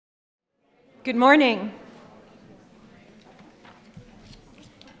Good morning.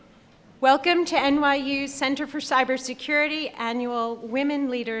 Welcome to NYU's Center for Cybersecurity annual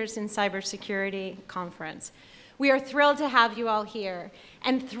Women Leaders in Cybersecurity Conference. We are thrilled to have you all here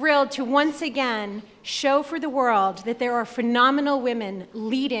and thrilled to once again show for the world that there are phenomenal women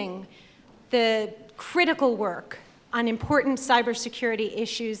leading the critical work on important cybersecurity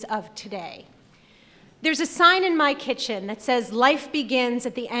issues of today. There's a sign in my kitchen that says, "Life begins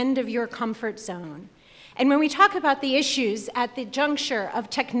at the end of your comfort zone." And when we talk about the issues at the juncture of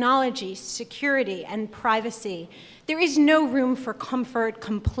technology, security, and privacy, there is no room for comfort,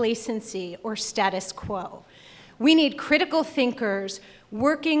 complacency, or status quo. We need critical thinkers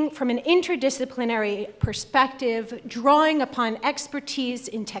working from an interdisciplinary perspective, drawing upon expertise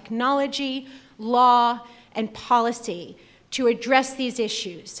in technology, law, and policy to address these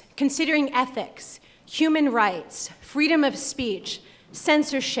issues, considering ethics, human rights, freedom of speech,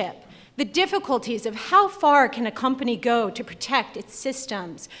 censorship, the difficulties of how far can a company go to protect its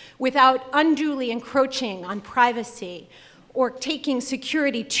systems without unduly encroaching on privacy or taking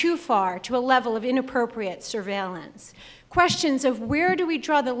security too far to a level of inappropriate surveillance. Questions of where do we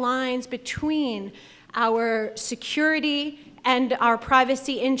draw the lines between our security and our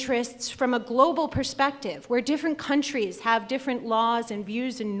privacy interests from a global perspective, where different countries have different laws and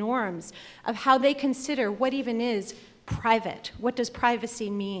views and norms of how they consider what even is private. What does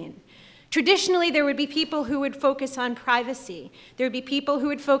privacy mean? Traditionally, there would be people who would focus on privacy. There would be people who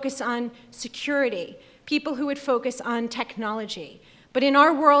would focus on security, people who would focus on technology. But in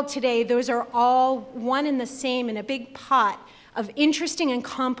our world today, those are all one and the same in a big pot of interesting and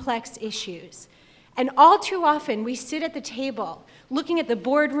complex issues. And all too often, we sit at the table looking at the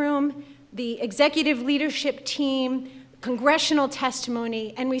boardroom, the executive leadership team, congressional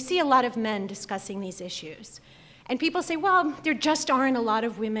testimony, and we see a lot of men discussing these issues. And people say, well, there just aren't a lot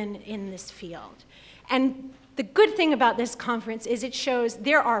of women in this field. And the good thing about this conference is it shows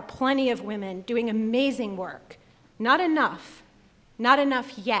there are plenty of women doing amazing work. Not enough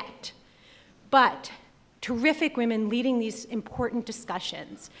yet, but terrific women leading these important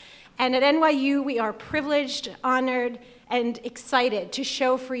discussions. And at NYU, we are privileged, honored, and excited to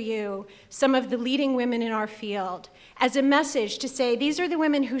show for you some of the leading women in our field as a message to say these are the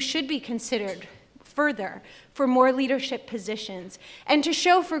women who should be considered further for more leadership positions, and to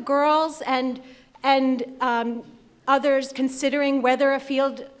show for girls and others considering whether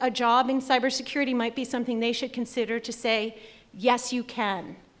a job in cybersecurity might be something they should consider, to say, yes, you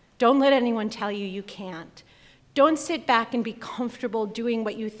can. Don't let anyone tell you you can't. Don't sit back and be comfortable doing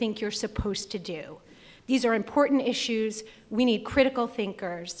what you think you're supposed to do. These are important issues. We need critical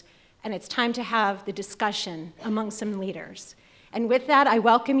thinkers, and it's time to have the discussion among some leaders. And with that, I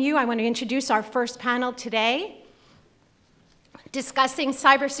welcome you. I want to introduce our first panel today, discussing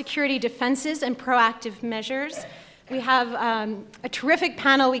cybersecurity defenses and proactive measures. We have a terrific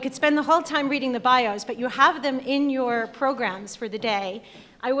panel. We could spend the whole time reading the bios, but you have them in your programs for the day.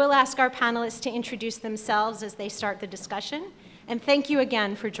 I will ask our panelists to introduce themselves as they start the discussion. And thank you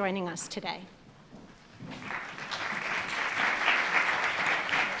again for joining us today.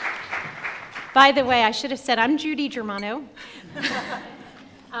 By the way, I should have said I'm Judy Germano.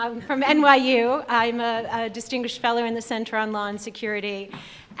 From NYU. I'm a distinguished fellow in the Center on Law and Security,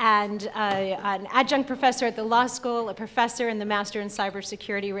 and an adjunct professor at the law school, a professor in the Master in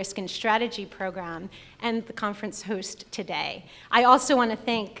Cybersecurity Risk and Strategy program, and the conference host today. I also want to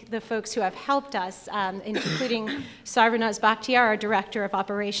thank the folks who have helped us, including Sarvanaz Bakhtiar, our Director of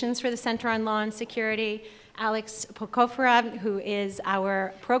Operations for the Center on Law and Security, Alex Pokofara, who is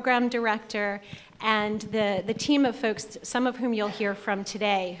our Program Director, and the team of folks, some of whom you'll hear from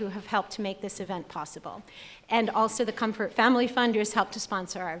today, who have helped to make this event possible. And also the Comfort Family Fund, who has helped to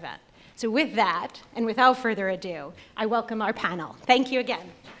sponsor our event. So with that, and without further ado, I welcome our panel. Thank you again.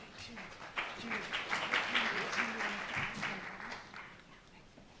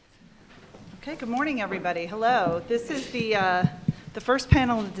 Okay, good morning, everybody. Hello. This is the first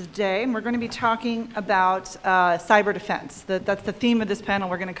panel of the day, and we're going to be talking about cyber defense. That's the theme of this panel.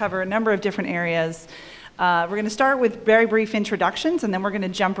 We're going to cover a number of different areas. We're going to start with very brief introductions, and then we're going to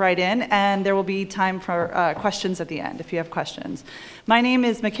jump right in, and there will be time for questions at the end, if you have questions. My name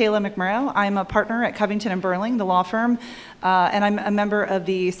is Micaela McMurrough. I'm a partner at Covington & Burling, the law firm, and I'm a member of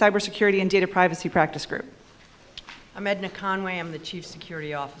the Cybersecurity and Data Privacy Practice Group. I'm Edna Conway. I'm the Chief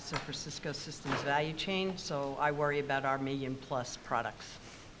Security Officer for Cisco Systems Value Chain, so I worry about our million-plus products.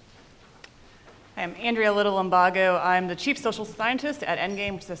 I'm Andrea Limbago. I'm the Chief Social Scientist at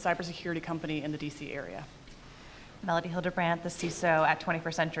Endgame, which is a cybersecurity company in the DC area. Melody Hildebrandt, the CISO at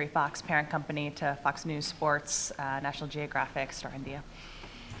 21st Century Fox, parent company to Fox News Sports, National Geographic, Star India.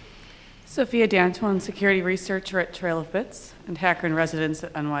 Sophia Dantuan, security researcher at Trail of Bits and hacker in residence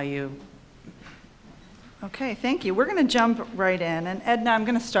at NYU. Okay, thank you. We're going to jump right in. And Edna, I'm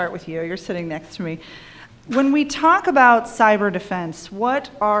going to start with you. You're sitting next to me. When we talk about cyber defense, what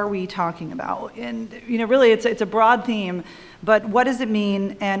are we talking about? And really, it's a broad theme, but what does it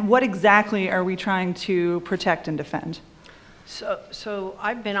mean, and what exactly are we trying to protect and defend? So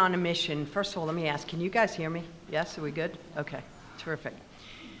I've been on a mission. First of all, let me ask, can you guys hear me? Yes, are we good? Okay, terrific.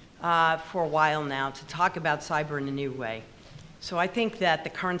 For a while now, to talk about cyber in a new way. So I think that the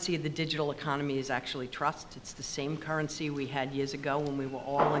currency of the digital economy is actually trust. It's the same currency we had years ago when we were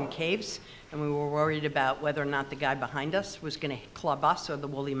all in caves and we were worried about whether or not the guy behind us was going to club us or the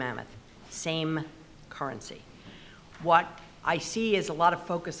woolly mammoth. Same currency. What I see is a lot of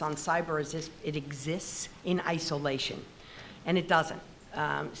focus on cyber as if it exists in isolation, and it doesn't.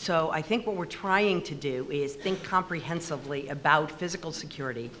 So I think what we're trying to do is think comprehensively about physical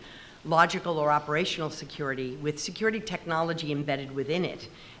security, logical or operational security with security technology embedded within it,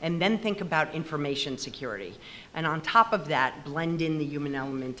 and then think about information security. And on top of that, blend in the human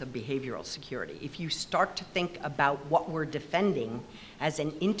element of behavioral security. If you start to think about what we're defending as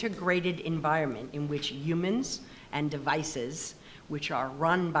an integrated environment in which humans and devices, which are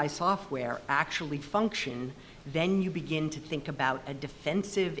run by software, actually function, then you begin to think about a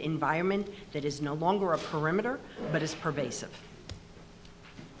defensive environment that is no longer a perimeter, but is pervasive.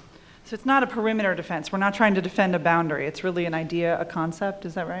 So it's not a perimeter defense. We're not trying to defend a boundary. It's really an idea, a concept.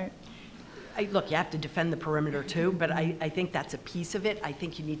 Is that right? Look, you have to defend the perimeter too, but I think that's a piece of it. I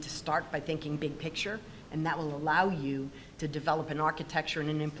think you need to start by thinking big picture, and that will allow you to develop an architecture and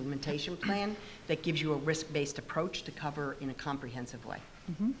an implementation plan that gives you a risk-based approach to cover in a comprehensive way.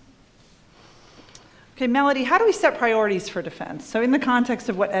 Mm-hmm. Okay, Melody, how do we set priorities for defense? So in the context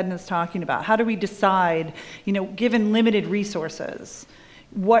of what Edna's talking about, how do we decide, given limited resources,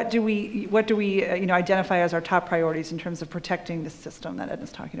 what do we identify as our top priorities in terms of protecting the system that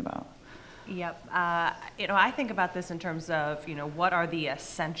Edna's talking about? Yep. I think about this in terms of, what are the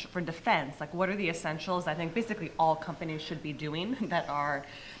essential for defense? Like, what are the essentials I think basically all companies should be doing that are,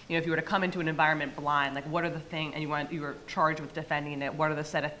 if you were to come into an environment blind, like what are the things, and you were charged with defending it, what are the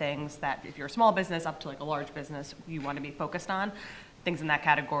set of things that if you're a small business up to like a large business, you want to be focused on? Things in that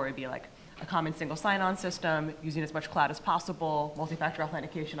category would be like a common single sign-on system, using as much cloud as possible, multi-factor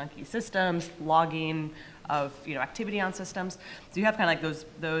authentication on key systems, logging of activity on systems. So you have kind of like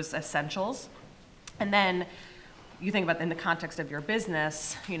those essentials. And then you think about in the context of your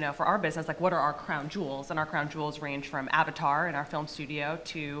business, for our business, like what are our crown jewels? And our crown jewels range from Avatar in our film studio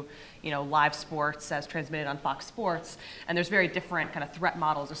to live sports as transmitted on Fox Sports. And there's very different kind of threat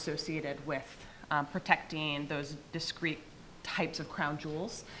models associated with protecting those discrete types of crown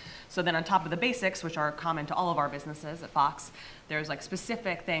jewels. So then on top of the basics, which are common to all of our businesses at Fox, there's like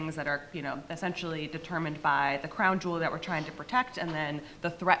specific things that are, essentially determined by the crown jewel that we're trying to protect, and then the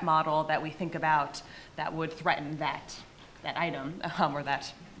threat model that we think about that would threaten that item or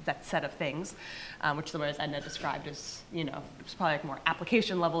that set of things, which as Edna described as, it's probably like more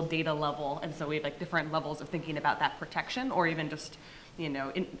application level, data level, and so we have like different levels of thinking about that protection, or even just,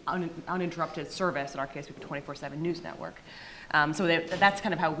 uninterrupted service. In our case, we have a 24/7 news network. So that's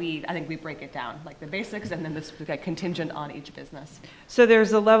kind of how I think we break it down, like the basics, and then this contingent on each business. So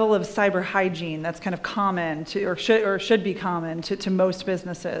there's a level of cyber hygiene that's kind of common to, or should be common to most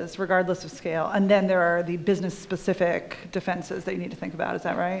businesses, regardless of scale. And then there are the business-specific defenses that you need to think about. Is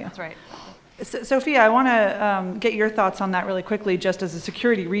that right? That's right. Sophia, I want to get your thoughts on that really quickly, just as a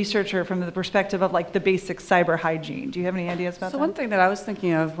security researcher from the perspective of like the basic cyber hygiene. Do you have any ideas about that? So one thing that I was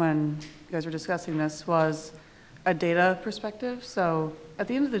thinking of when you guys were discussing this was a data perspective. So at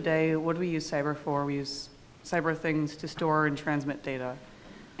the end of the day, what do we use cyber for? We use cyber things to store and transmit data.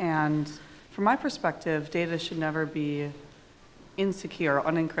 And from my perspective, data should never be insecure,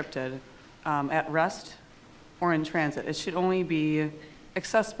 unencrypted, at rest or in transit. It should only be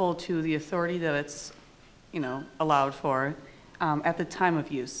accessible to the authority that it's, allowed for at the time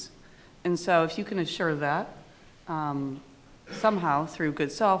of use. And so if you can assure that somehow through good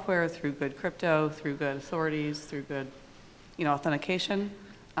software, through good crypto, through good authorities, through good, authentication,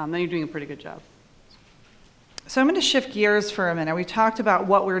 then you're doing a pretty good job. So I'm going to shift gears for a minute. We've talked about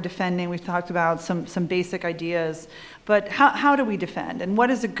what we're defending. We've talked about some basic ideas. But how do we defend? And what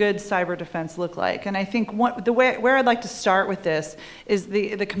does a good cyber defense look like? And I think where I'd like to start with this is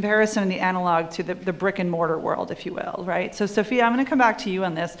the comparison and the analog to the brick and mortar world, if you will, right? So Sophia, I'm going to come back to you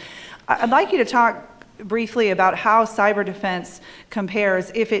on this. I'd like you to talk briefly about how cyber defense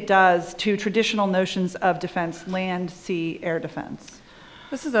compares, if it does, to traditional notions of defense, land, sea, air defense.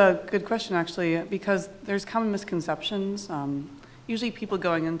 This is a good question, actually, because there's common misconceptions. usually people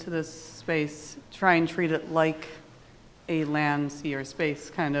going into this space try and treat it like a land, sea, or space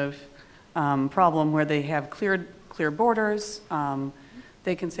kind of problem where they have clear borders.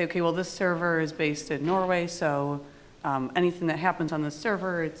 They can say, okay, well, this server is based in Norway, so anything that happens on this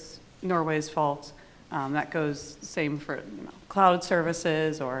server, it's Norway's fault. That goes the same for cloud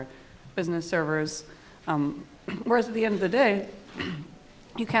services or business servers. Whereas at the end of the day,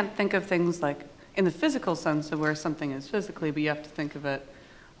 you can't think of things like in the physical sense of where something is physically, but you have to think of it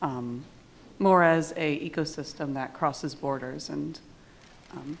more as a ecosystem that crosses borders and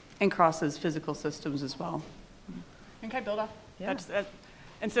crosses physical systems as well. And can I build off? Yeah.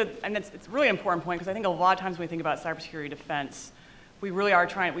 And it's a really important point because I think a lot of times when we think about cybersecurity defense, we really are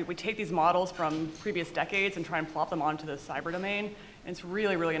we take these models from previous decades and try and plop them onto the cyber domain, and it's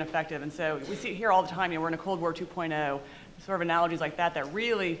really, really ineffective. And so we see it here all the time, we're in a Cold War 2.0, sort of analogies like that that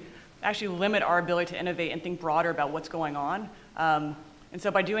really actually limit our ability to innovate and think broader about what's going on. And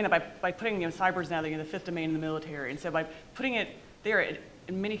so by doing that, by putting cyber is now the fifth domain in the military, and so by putting it there,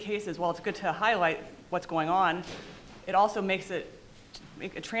 in many cases, while it's good to highlight what's going on, it also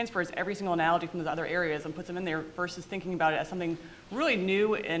it transfers every single analogy from those other areas and puts them in there versus thinking about it as something really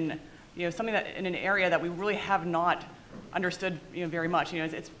new and something that in an area that we really have not understood very much.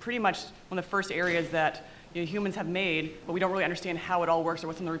 It's pretty much one of the first areas that humans have made, but we don't really understand how it all works or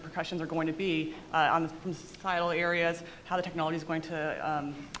what some of the repercussions are going to be from societal areas, how the technology is going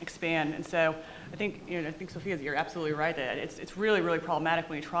to expand. And so I think Sophia, you're absolutely right that it's really, really problematic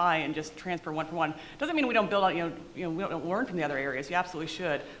when you try and just transfer one for one. Doesn't mean we don't build out, we don't learn from the other areas. You absolutely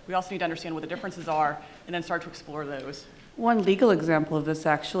should. We also need to understand what the differences are and then start to explore those. One legal example of this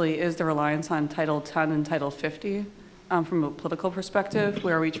actually is the reliance on Title 10 and Title 50 from a political perspective,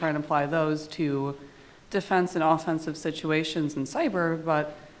 where we try and apply those to defense and offensive situations in cyber,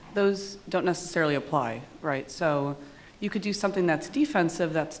 but those don't necessarily apply, right? So you could do something that's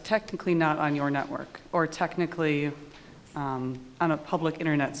defensive that's technically not on your network or technically on a public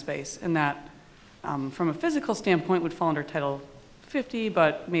internet space, and that from a physical standpoint would fall under Title 50,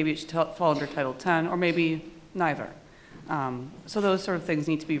 but maybe it should fall under Title 10, or maybe neither. So those sort of things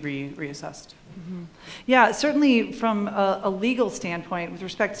need to be reassessed. Mm-hmm. Yeah, certainly from a legal standpoint, with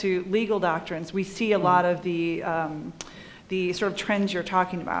respect to legal doctrines, we see a lot of the sort of trends you're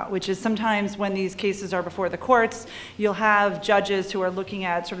talking about, which is sometimes when these cases are before the courts, you'll have judges who are looking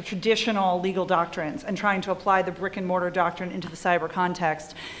at sort of traditional legal doctrines and trying to apply the brick and mortar doctrine into the cyber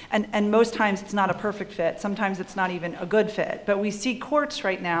context. And most times it's not a perfect fit. Sometimes it's not even a good fit. But we see courts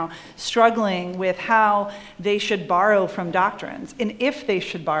right now struggling with how they should borrow from doctrines, and if they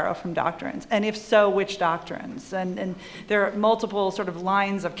should borrow from doctrines, and if so, which doctrines. And there are multiple sort of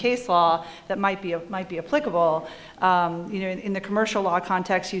lines of case law that might be applicable. In the commercial law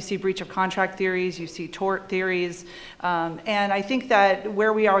context, you see breach of contract theories, you see tort theories, and I think that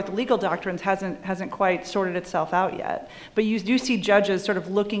where we are with the legal doctrines hasn't quite sorted itself out yet. But you do see judges sort of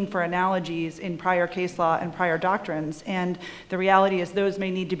looking for analogies in prior case law and prior doctrines, and the reality is those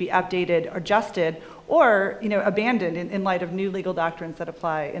may need to be updated, adjusted, or abandoned in light of new legal doctrines that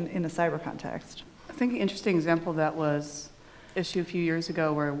apply in the cyber context. I think an interesting example of that was issued a few years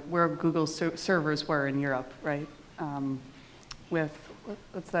ago where Google's servers were in Europe, right? With,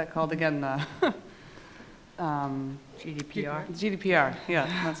 what's that called again? GDPR? GDPR, yeah,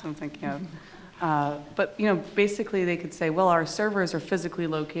 that's what I'm thinking of. But basically they could say, well, our servers are physically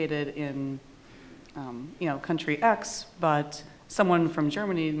located in country X, but someone from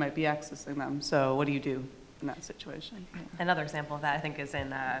Germany might be accessing them. So what do you do in that situation? Another example of that, I think, is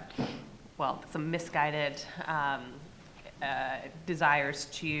in, some misguided desires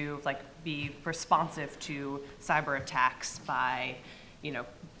to be responsive to cyber attacks by,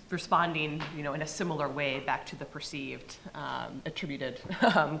 responding, in a similar way back to the perceived attributed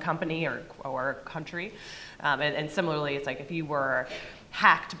company or country. And similarly, it's like if you were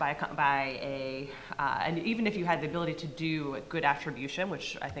hacked and even if you had the ability to do good attribution,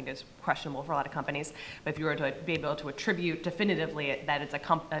 which I think is questionable for a lot of companies, but if you were to be able to attribute definitively that it's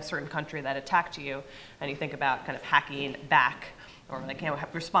a certain country that attacked you, and you think about kind of hacking back or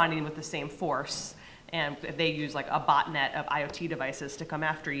responding with the same force, and if they use a botnet of IoT devices to come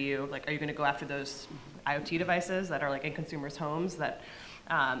after you, are you going to go after those IoT devices that are in consumers' homes that,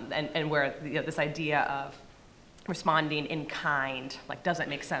 and where this idea of responding in kind doesn't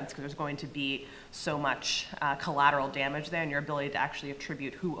make sense because there's going to be so much collateral damage there, and your ability to actually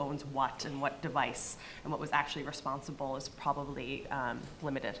attribute who owns what and what device and what was actually responsible is probably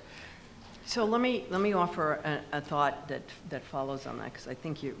limited. So let me offer a thought that follows on that, because I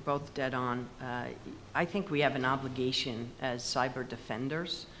think you're both dead on. I think we have an obligation as cyber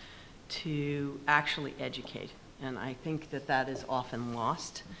defenders to actually educate and I think that that is often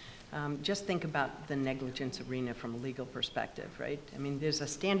lost. Just think about the negligence arena from a legal perspective, right? I mean, there's a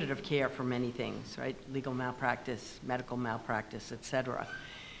standard of care for many things, right? Legal malpractice, medical malpractice, et cetera.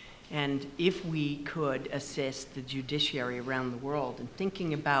 And if we could assist the judiciary around the world in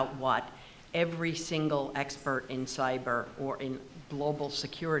thinking about what every single expert in cyber or in global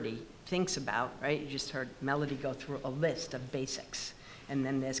security thinks about, right? You just heard Melody go through a list of basics, and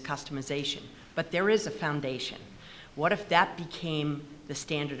then there's customization. But there is a foundation. What if that became the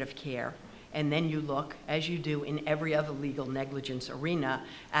standard of care? And then you look, as you do in every other legal negligence arena,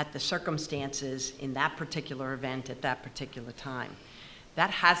 at the circumstances in that particular event at that particular time. That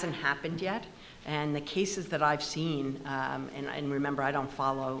hasn't happened yet. And the cases that I've seen, and remember, I don't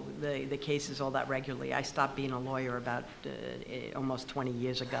follow the cases all that regularly. I stopped being a lawyer about almost 20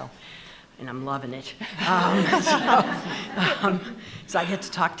 years ago, and I'm loving it. So I get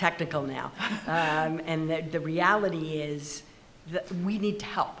to talk technical now. And the reality is that we need to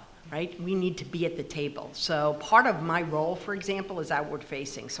help, right? We need to be at the table. So part of my role, for example, is outward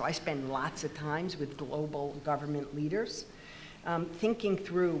facing. So I spend lots of times with global government leaders, thinking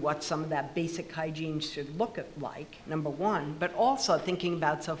through what some of that basic hygiene should look like, number one, but also thinking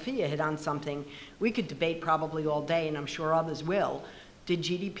about, Sophia hit on something we could debate probably all day, and I'm sure others will. Did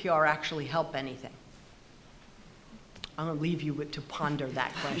GDPR actually help anything? I'm going to leave you to ponder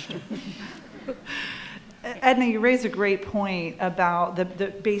that question. Edna, you raised a great point about the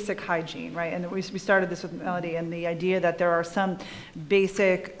basic hygiene, right? And we started this with Melody, and the idea that there are some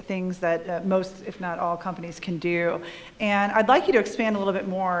basic things that most, if not all, companies can do. And I'd like you to expand a little bit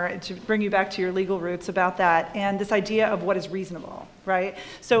more to bring you back to your legal roots about that and this idea of what is reasonable, right?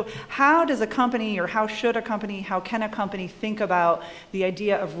 So how does a company, or how should a company, how can a company think about the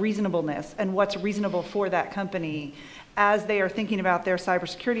idea of reasonableness and what's reasonable for that company as they are thinking about their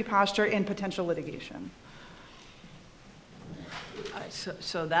cybersecurity posture and potential litigation?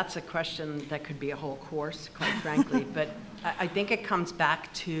 So that's a question that could be a whole course, quite frankly, but I think it comes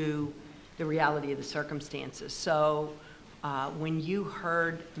back to the reality of the circumstances. So when you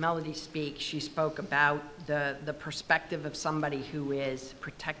heard Melody speak, she spoke about the perspective of somebody who is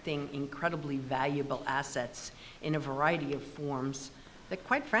protecting incredibly valuable assets in a variety of forms that,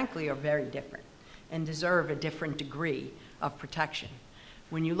 quite frankly, are very different and deserve a different degree of protection.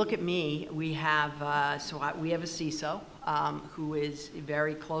 When you look at me, we have we have a CISO who is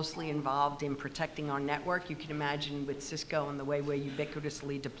very closely involved in protecting our network. You can imagine with Cisco and the way we're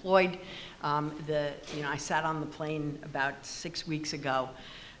ubiquitously deployed. I sat on the plane about 6 weeks ago,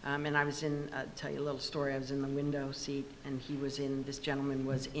 and I was I'll tell you a little story. I was in the window seat, and this gentleman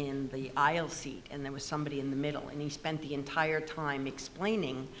was in the aisle seat, and there was somebody in the middle, and he spent the entire time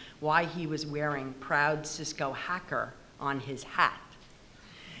explaining why he was wearing "Proud Cisco Hacker" on his hat.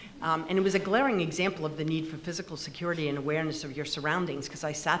 And it was a glaring example of the need for physical security and awareness of your surroundings, because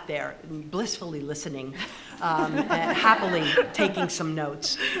I sat there blissfully listening, happily taking some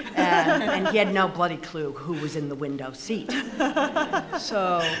notes, and he had no bloody clue who was in the window seat.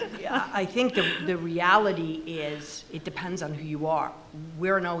 So I think the reality is it depends on who you are.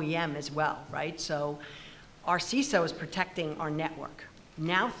 We're an OEM as well, right? So our CISO is protecting our network.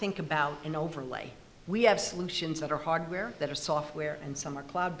 Now think about an overlay. We have solutions that are hardware, that are software, and some are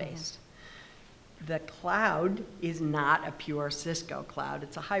cloud-based. The cloud is not a pure Cisco cloud,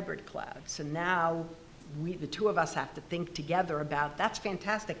 it's a hybrid cloud. So now the two of us have to think together about, that's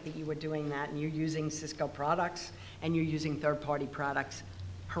fantastic that you were doing that and you're using Cisco products and you're using third-party products,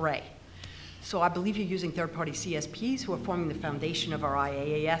 hooray. So I believe you're using third-party CSPs who are forming the foundation of our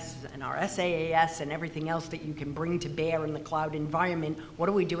IaaS and our SaaS and everything else that you can bring to bear in the cloud environment. What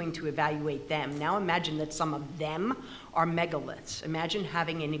are we doing to evaluate them? Now imagine that some of them are megaliths. Imagine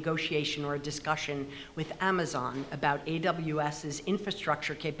having a negotiation or a discussion with Amazon about AWS's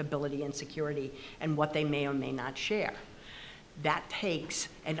infrastructure capability and security and what they may or may not share. That takes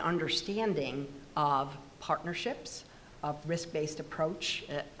an understanding of partnerships, of risk-based approach.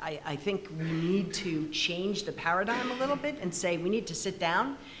 I think we need to change the paradigm a little bit and say we need to sit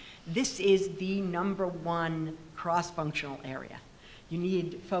down. This is the #1 cross-functional area. You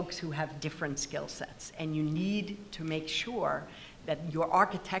need folks who have different skill sets, and you need to make sure that your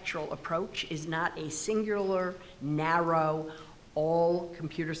architectural approach is not a singular, narrow, all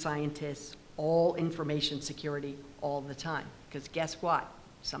computer scientists, all information security all the time. Because guess what?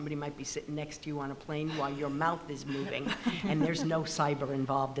 Somebody might be sitting next to you on a plane while your mouth is moving, and there's no cyber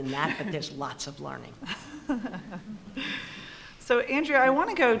involved in that, but there's lots of learning. So Andrea, I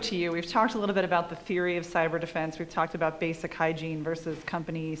want to go to you. We've talked a little bit about the theory of cyber defense. We've talked about basic hygiene versus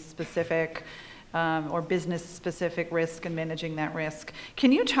company-specific or business-specific risk and managing that risk.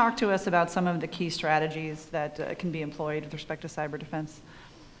 Can you talk to us about some of the key strategies that can be employed with respect to cyber defense?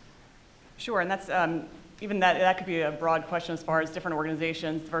 Sure, and that's even that could be a broad question as far as different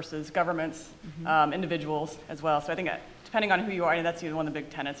organizations versus governments, individuals as well. So I think depending on who you are, and that's one of the big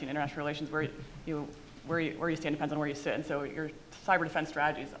tenets in international relations, where you stand depends on where you sit, and so your cyber defense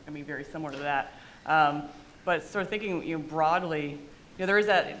strategy is going to be very similar to that. But sort of thinking broadly, there's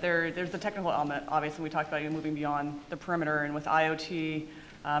the technical element. Obviously, we talked about moving beyond the perimeter, and with IoT,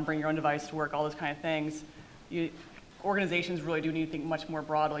 bring your own device to work, all those kind of things. Organizations really do need to think much more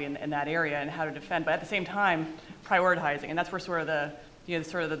broadly in that area and how to defend, but at the same time, prioritizing, and that's where sort of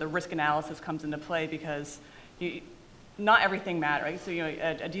the risk analysis comes into play, because not everything matters, right? So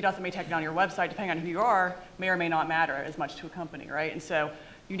a DDoS that may take down your website, depending on who you are, may or may not matter as much to a company, right? And so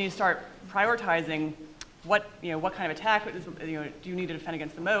you need to start prioritizing what kind of attack do you need to defend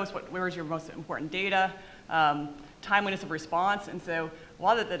against the most? Where is your most important data? Timeliness of response, and so a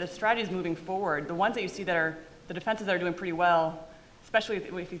lot of the strategies moving forward, the ones that you see that are the defenses that are doing pretty well, especially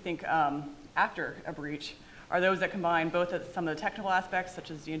if you think after a breach, are those that combine both some of the technical aspects,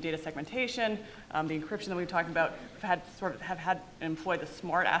 such as data segmentation, the encryption that we've talked about, have had employed the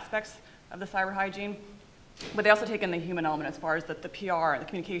smart aspects of the cyber hygiene, but they also take in the human element as far as the PR, the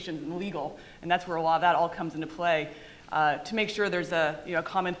communications, and the legal, and that's where a lot of that all comes into play to make sure there's a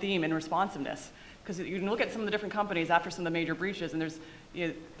common theme in responsiveness. Because you can look at some of the different companies after some of the major breaches, and there's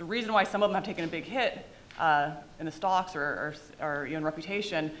the reason why some of them have taken a big hit in the stocks or in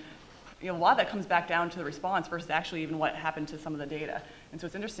reputation, a lot of that comes back down to the response versus actually even what happened to some of the data. And so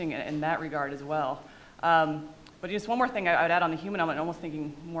it's interesting in that regard as well. But just one more thing I would add on the human element, almost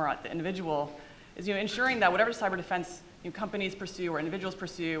thinking more at the individual, is ensuring that whatever cyber defense companies pursue or individuals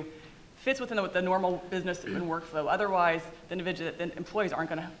pursue fits within the normal business and workflow. Otherwise, the employees aren't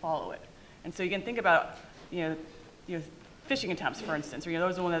going to follow it. And so you can think about phishing attempts, for instance, or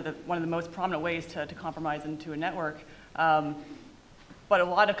those are one of the most prominent ways to compromise into a network. But a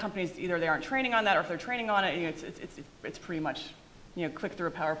lot of companies, either they aren't training on that, or if they're training on it, it's pretty much click through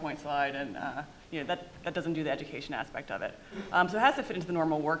a PowerPoint slide, and that doesn't do the education aspect of it. So it has to fit into the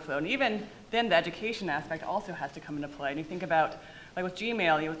normal workflow, and even then, the education aspect also has to come into play. And you think about, like with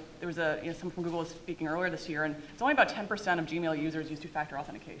Gmail, there was someone from Google was speaking earlier this year, and it's only about 10% of Gmail users use two-factor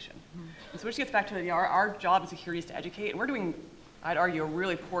authentication. And so which gets back to our job in security is to educate, and we're doing, I'd argue, a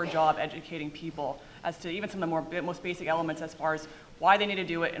really poor job educating people as to even some of the most basic elements as far as why they need to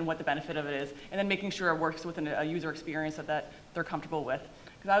do it and what the benefit of it is, and then making sure it works within a user experience that they're comfortable with.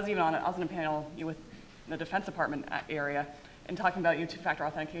 Because I was in a panel with the Defense Department area and talking about two-factor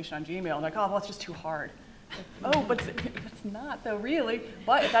authentication on Gmail, and like, oh, well, it's just too hard. Oh, but it's not though, really.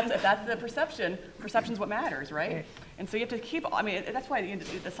 But if that's the perception, perception's what matters, right? And so you have to keep. That's why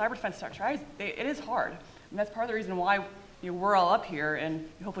the cyber defense strategy, it is hard, and that's part of the reason why we're all up here, and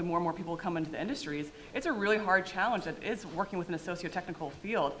hopefully more and more people will come into the industries. It's a really hard challenge that is working within a socio-technical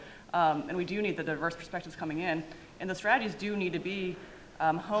field, and we do need the diverse perspectives coming in, and the strategies do need to be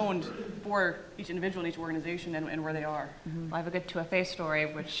honed for each individual and each organization and where they are. Well, I have a good 2FA story,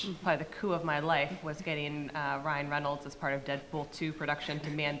 which probably the coup of my life was getting Ryan Reynolds as part of Deadpool 2 production to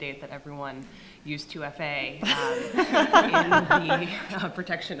mandate that everyone use 2FA in the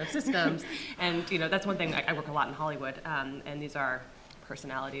protection of systems. And that's one thing. I work a lot in Hollywood, and these are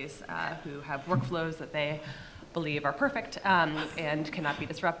personalities who have workflows that they believe are perfect and cannot be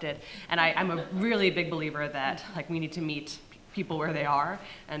disrupted. And I'm a really big believer that we need to meet people where they are,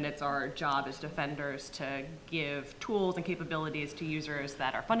 and it's our job as defenders to give tools and capabilities to users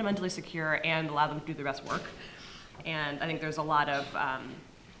that are fundamentally secure and allow them to do the rest work. And I think there's a lot of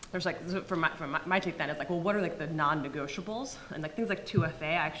from my take then is well, what are the non-negotiables? And things like 2FA,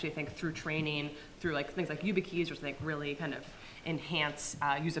 I actually think through training, through things like YubiKeys, which really kind of enhance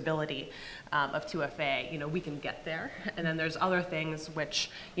usability of 2FA, we can get there. And then there's other things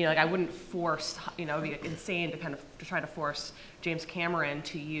which, I wouldn't force, it'd be insane to try to force James Cameron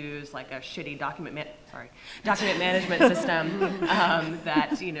to use a shitty document management system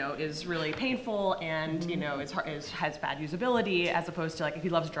that, is really painful and, has bad usability, as opposed to if he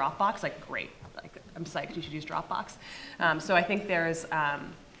loves Dropbox, great. I'm psyched, you should use Dropbox. So I think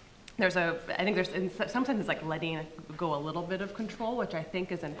sometimes it's letting go a little bit of control, which I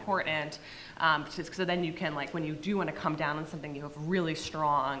think is important, so then you can, when you do want to come down on something, you have really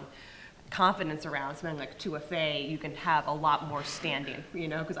strong confidence around something like 2FA, you can have a lot more standing,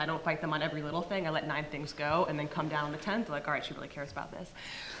 because I don't fight them on every little thing. I let 9 things go and then come down on the 10th, all right, she really cares about this.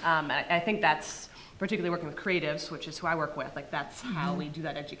 I think that's particularly working with creatives, which is who I work with, like that's how we do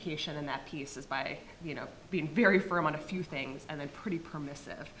that education, and that piece is by, you know, being very firm on a few things and then pretty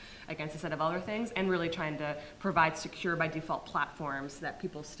permissive against a set of other things, and really trying to provide secure by default platforms that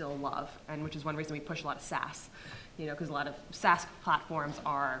people still love, and which is one reason we push a lot of SaaS, you know, because a lot of SaaS platforms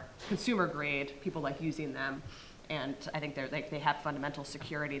are consumer grade, people like using them, and I think they have fundamental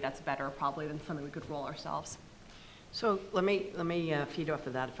security that's better probably than something we could roll ourselves. So let me feed off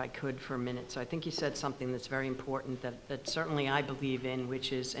of that if I could for a minute. So I think you said something that's very important that certainly I believe in,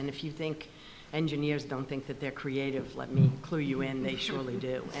 which is, and if you think engineers don't think that they're creative, let me clue you in, they surely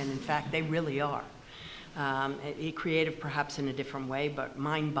do. And in fact, they really are. Creative perhaps in a different way, but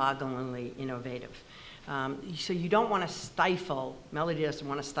mind-bogglingly innovative. So you don't want to stifle, Melody doesn't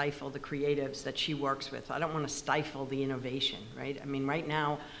want to stifle the creatives that she works with. I don't want to stifle the innovation, right? I mean, right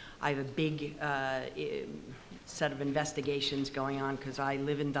now, I have a big set of investigations going on because I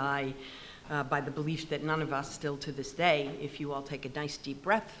live and die by the belief that none of us still to this day, if you all take a nice deep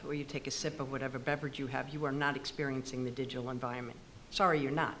breath or you take a sip of whatever beverage you have, you are not experiencing the digital environment. Sorry, you're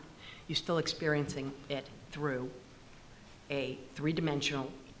not. You're still experiencing it through a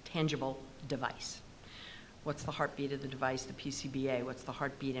three-dimensional, tangible device. What's the heartbeat of the device? The PCBA. What's the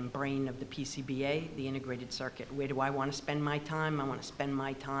heartbeat and brain of the PCBA? The integrated circuit. Where do I want to spend my time? I want to spend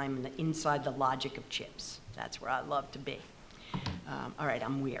my time inside the logic of chips. That's where I love to be. All right,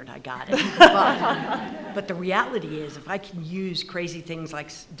 I'm weird, I got it. But the reality is, if I can use crazy things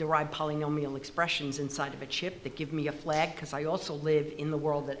like derived polynomial expressions inside of a chip that give me a flag, because I also live in the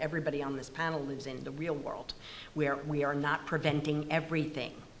world that everybody on this panel lives in, the real world, where we are not preventing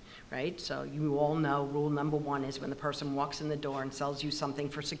everything, right? So you all know rule number one is when the person walks in the door and sells you something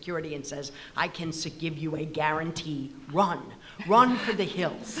for security and says, I can give you a guarantee, run for the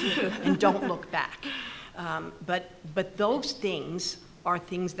hills and don't look back. But those things are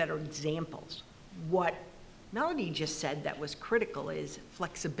things that are examples. What Melody just said that was critical is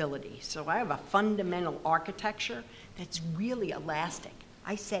flexibility. So I have a fundamental architecture that's really elastic.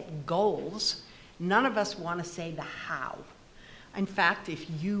 I set goals. None of us want to say the how. In fact, if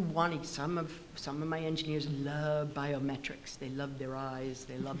you wanted, some of my engineers love biometrics. They love their eyes,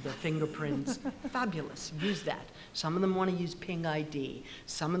 they love their fingerprints. Fabulous, use that. Some of them want to use Ping ID.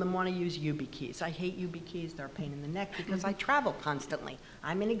 Some of them want to use YubiKeys. I hate YubiKeys, they're a pain in the neck because I travel constantly.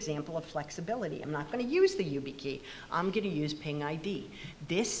 I'm an example of flexibility. I'm not going to use the YubiKey. I'm going to use Ping ID.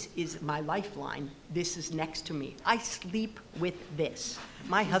 This is my lifeline. This is next to me. I sleep with this.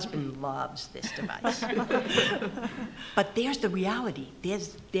 My husband loves this device. But there's the reality.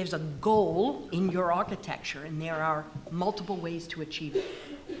 There's a goal in your architecture, and there are multiple ways to achieve it.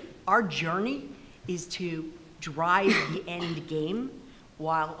 Our journey is to drive the end game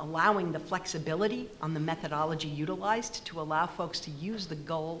while allowing the flexibility on the methodology utilized to allow folks to use the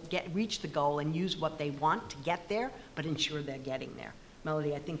goal, reach the goal, and use what they want to get there, but ensure they're getting there.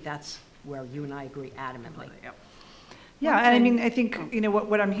 Melody, I think that's where you and I agree adamantly. Yep. Yeah, and I mean, I think, you know,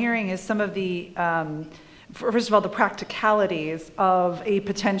 what I'm hearing is some of the, first of all, the practicalities of a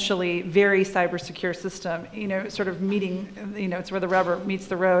potentially very cyber secure system, you know, sort of meeting, you know, it's where the rubber meets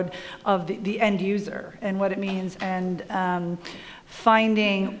the road of the end user and what it means, and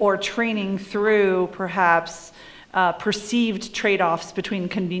finding or training through perhaps perceived trade-offs between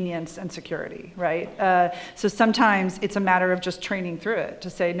convenience and security, right? So sometimes it's a matter of just training through it to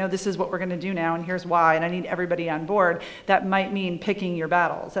say, no, this is what we're going to do now, and here's why, and I need everybody on board. That might mean picking your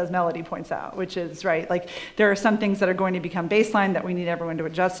battles, as Melody points out, which is, right, like there are some things that are going to become baseline that we need everyone to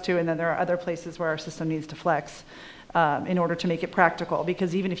adjust to, and then there are other places where our system needs to flex in order to make it practical.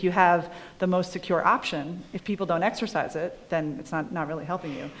 Because even if you have the most secure option, if people don't exercise it, then it's not really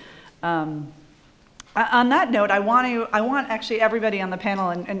helping you. On that note, I want actually everybody on the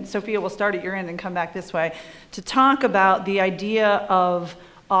panel, and Sophia will start at your end and come back this way, to talk about the idea of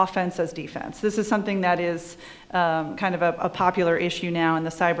offense as defense. This is something that is kind of a popular issue now in the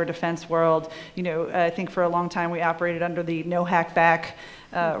cyber defense world. You know, I think for a long time we operated under the no hack back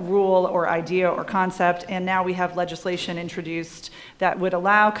rule or idea or concept, and now we have legislation introduced that would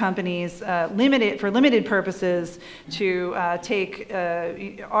allow companies for limited purposes to take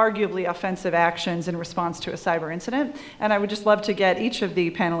arguably offensive actions in response to a cyber incident. And I would just love to get each of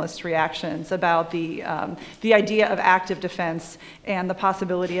the panelists' reactions about the idea of active defense and the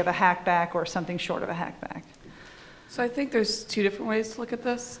possibility of a hackback or something short of a hackback. So I think there's two different ways to look at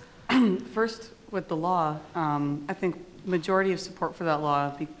this. First, with the law, I think majority of support for that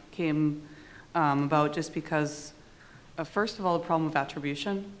law became about just because, first of all, the problem of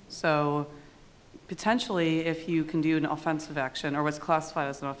attribution. So potentially, if you can do an offensive action, or what's classified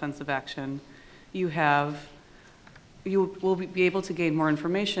as an offensive action, you have you will be able to gain more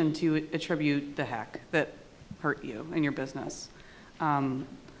information to attribute the hack that hurt you and your business.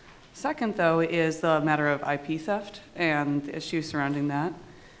 Second, though, is the matter of IP theft and the issues surrounding that.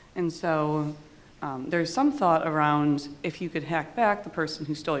 And so there's some thought around if you could hack back the person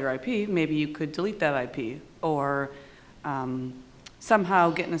who stole your IP, maybe you could delete that IP or somehow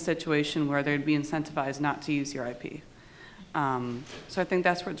get in a situation where they'd be incentivized not to use your IP. So I think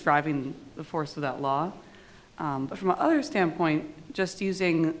that's what's driving the force of that law. But from another standpoint, just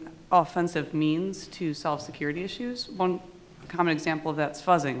using offensive means to solve security issues, one common example of that's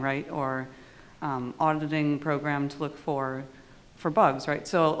fuzzing, right? Or auditing program to look for bugs, right?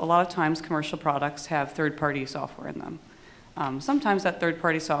 So a lot of times commercial products have third-party software in them. Sometimes that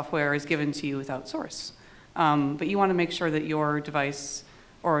third-party software is given to you without source. But you want to make sure that your device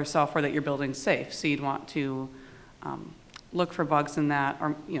or software that you're building is safe. So you'd want to look for bugs in that,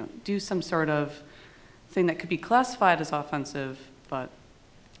 or do some sort of thing that could be classified as offensive, but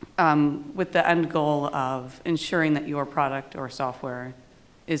with the end goal of ensuring that your product or software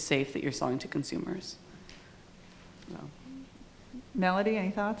is safe that you're selling to consumers. So. Melody,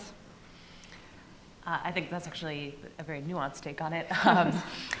 any thoughts? I think that's actually a very nuanced take on it,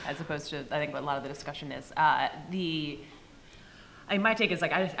 as opposed to, I think, what a lot of the discussion is. My take is,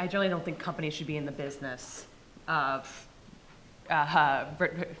 like, I generally don't think companies should be in the business of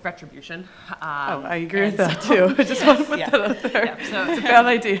retribution. I agree with that, too. I just want to put that out there. Yeah, so, it's a bad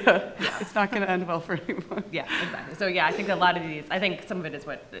idea. Yeah. It's not going to end well for anyone. Yeah, exactly. So, yeah, I think a lot of these, I think some of it is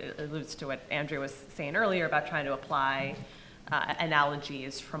what alludes to what Andrea was saying earlier about trying to apply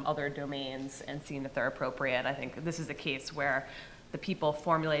analogies from other domains and seeing if they're appropriate. I think this is a case where the people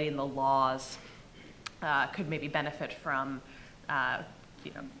formulating the laws could maybe benefit from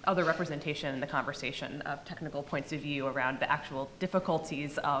other representation in the conversation of technical points of view around the actual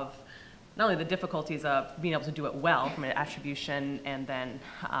difficulties of, not only the difficulties of being able to do it well from an attribution and then,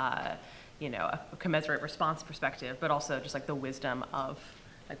 a commensurate response perspective, but also just like the wisdom of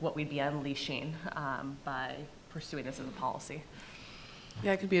like what we'd be unleashing by pursuing this as a policy.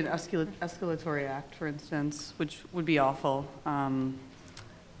 Yeah, it could be an escalatory act, for instance, which would be awful.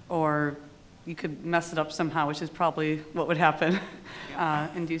 Or you could mess it up somehow, which is probably what would happen,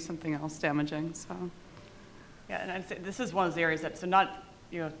 and do something else damaging. So. Yeah, and I'd say this is one of those areas that, so not,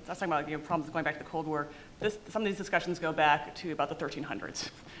 I was talking about problems going back to the Cold War. Some of these discussions go back to about the 1300s,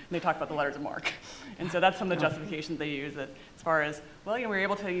 and they talk about the letters of marque. And so that's some of the justifications they use, that as far as, well, we were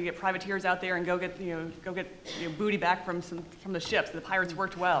able to get privateers out there and go get booty back from the ships. The pirates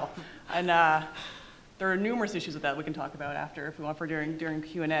worked well, and there are numerous issues with that we can talk about after if we want for during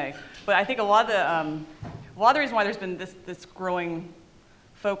Q&A. But I think a lot of the reason why there's been this growing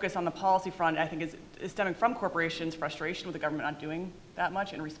focus on the policy front, I think, is stemming from corporations' frustration with the government not doing that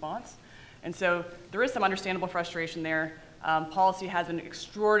much in response. And so there is some understandable frustration there. Policy has been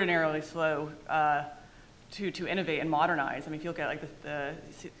extraordinarily slow to innovate and modernize. I mean, if you look at like the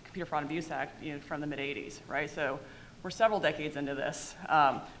Computer Fraud and Abuse Act from the mid-'80s, right? So we're several decades into this.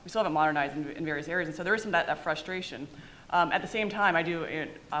 We still haven't modernized in various areas, and so there is some that frustration. At the same time,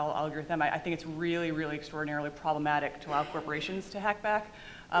 I'll agree with them. I think it's really, really extraordinarily problematic to allow corporations to hack back.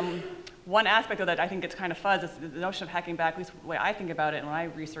 One aspect of that I think gets kind of fuzz is the notion of hacking back, at least the way I think about it and when I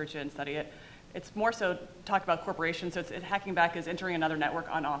research it and study it. It's more so talk about corporations, so hacking back is entering another network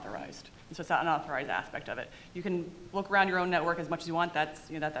unauthorized. And so it's that unauthorized aspect of it. You can look around your own network as much as you want,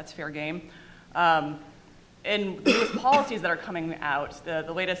 that's fair game. And the newest policies that are coming out,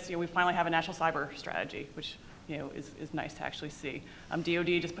 the latest, we finally have a national cyber strategy, which is nice to actually see.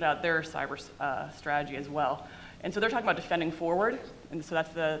 DoD just put out their cyber strategy as well. And so they're talking about defending forward, and so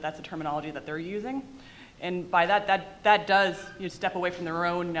that's the terminology that they're using. And by that does step away from their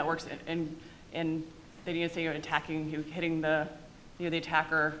own networks, and they need to say attacking, hitting the the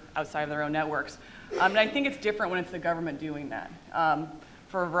attacker outside of their own networks. And I think it's different when it's the government doing that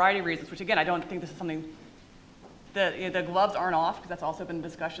for a variety of reasons. Which again, I don't think this is something. The gloves aren't off because that's also been a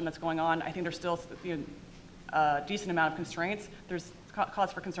discussion that's going on. I think there's still a decent amount of constraints. There's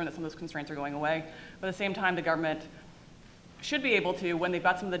cause for concern that some of those constraints are going away. But at the same time, the government should be able to, when they've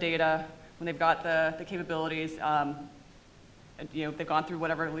got some of the data, when they've got the capabilities, they've gone through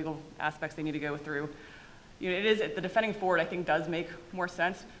whatever legal aspects they need to go through. It is the defending forward. I think does make more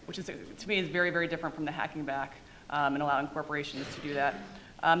sense, which is to me is very, very different from the hacking back and allowing corporations to do that.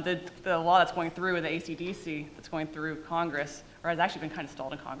 The law that's going through in the ACDC that's going through Congress, or has actually been kind of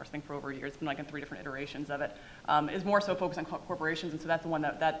stalled in Congress, I think for over a year. It's been like in 3 different iterations of it. Is more so focused on corporations, and so that's the one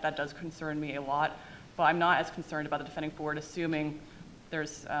that does concern me a lot. But I'm not as concerned about the defending forward, assuming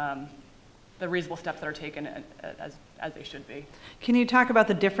there's the reasonable steps that are taken as they should be. Can you talk about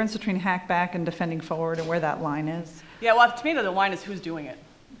the difference between hackback and defending forward and where that line is? Yeah, well, to me, the line is who's doing it.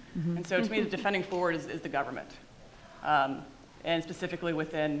 And so to me, the defending forward is the government. And specifically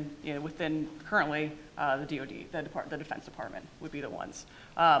within currently the DoD, the Defense Department would be the ones.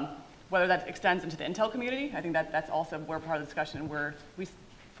 Whether that extends into the intel community, I think that's also where part of the discussion where we,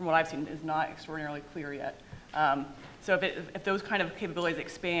 from what I've seen, is not extraordinarily clear yet. So if those kind of capabilities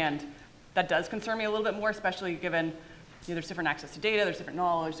expand, that does concern me a little bit more, especially given there's different access to data, there's different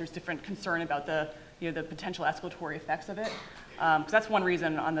knowledge, there's different concern about the potential escalatory effects of it. Because that's one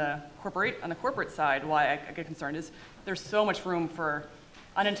reason on the corporate side why I get concerned is there's so much room for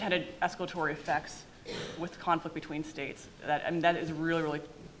unintended escalatory effects with conflict between states. That is really, really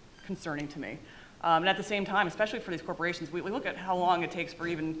concerning to me. And at the same time, especially for these corporations, we look at how long it takes for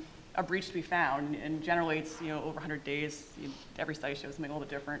even a breach to be found, and generally it's over 100 days. Every study shows something a little bit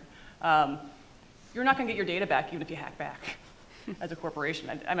different. You're not going to get your data back even if you hack back as a corporation,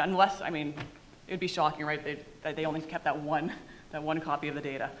 unless it'd be shocking, right? That they only kept that one copy of the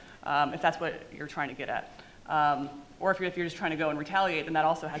data, if that's what you're trying to get at. Or if you're just trying to go and retaliate, then that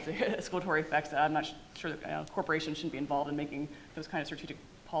also has the escalatory effects. I'm not sure that corporations shouldn't be involved in making those kind of strategic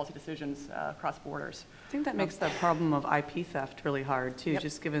policy decisions across borders. I think that makes the problem of IP theft really hard too,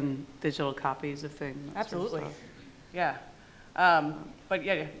 just given digital copies of things. Absolutely, yeah. But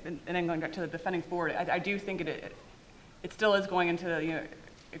yeah, and then going back to the defending forward, I do think it still is going into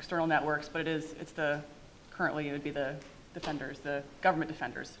external networks, but currently it would be the defenders, the government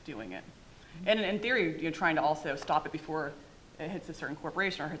defenders doing it. And in theory, trying to also stop it before it hits a certain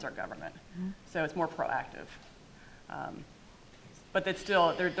corporation or hits our government. So it's more proactive. But it's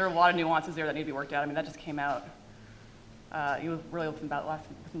still, there are a lot of nuances there that need to be worked out. That just came out really within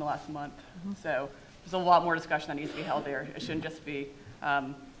the last month. So there's a lot more discussion that needs to be held there. It shouldn't just be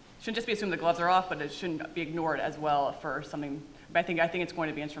assumed the gloves are off, but it shouldn't be ignored as well for something. But I think it's going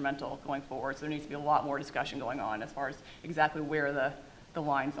to be instrumental going forward. So there needs to be a lot more discussion going on as far as exactly where the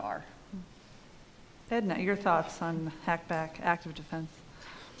lines are. Edna, your thoughts on hackback, active defense?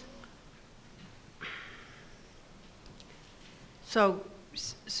 So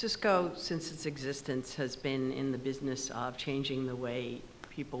Cisco, since its existence, has been in the business of changing the way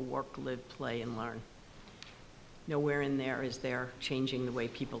people work, live, play, and learn. Nowhere in there is there changing the way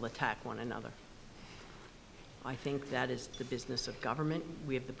people attack one another. I think that is the business of government.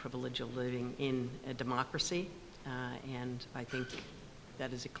 We have the privilege of living in a democracy, and I think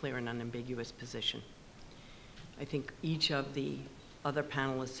that is a clear and unambiguous position. I think each of the other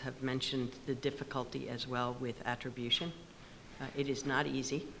panelists have mentioned the difficulty as well with attribution. It is not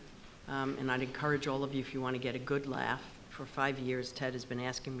easy, and I'd encourage all of you, if you want to get a good laugh. For 5 years, Ted has been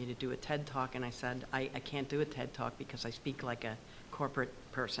asking me to do a TED Talk, and I said, I can't do a TED Talk because I speak like a corporate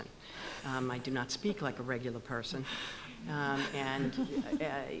person. I do not speak like a regular person, and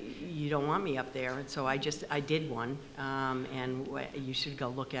you don't want me up there, and so I did one, and you should go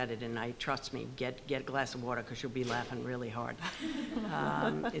look at it, and trust me, get a glass of water because you'll be laughing really hard.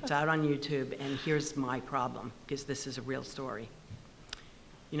 It's out on YouTube, and here's my problem, because this is a real story.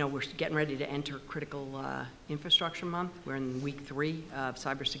 We're getting ready to enter Critical Infrastructure Month. We're in week 3 of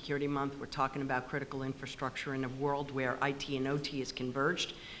Cybersecurity Month. We're talking about critical infrastructure in a world where IT and OT is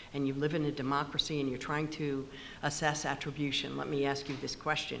converged, and you live in a democracy and you're trying to assess attribution. Let me ask you this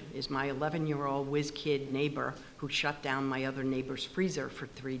question. Is my 11-year-old whiz kid neighbor who shut down my other neighbor's freezer for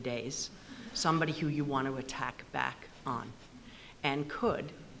 3 days somebody who you want to attack back on? And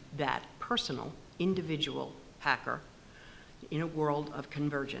could that personal, individual hacker in a world of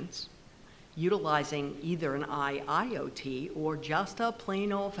convergence, utilizing either an IoT or just a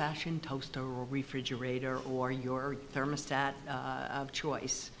plain old-fashioned toaster or refrigerator or your thermostat of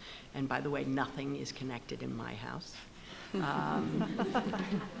choice, and by the way, nothing is connected in my house,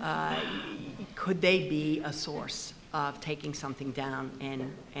 could they be a source of taking something down?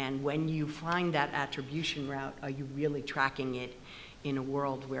 And when you find that attribution route, are you really tracking it in a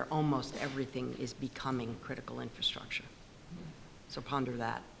world where almost everything is becoming critical infrastructure? So ponder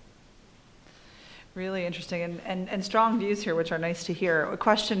that. Really interesting and strong views here, which are nice to hear. A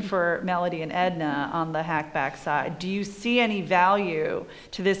question for Melody and Edna on the hackback side. Do you see any value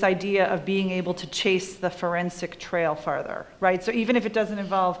to this idea of being able to chase the forensic trail farther, right? So even if it doesn't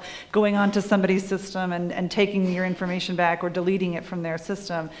involve going onto somebody's system and taking your information back or deleting it from their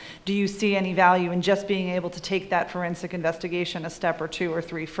system, do you see any value in just being able to take that forensic investigation a step or 2 or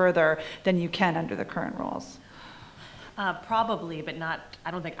 3 further than you can under the current rules? Probably, but not,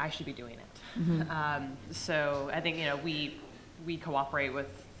 I don't think I should be doing it. So I think, we cooperate with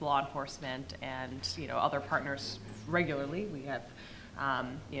law enforcement and, other partners regularly. We have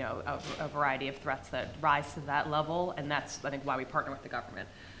you know, a variety of threats that rise to that level, and that's, I think, why we partner with the government.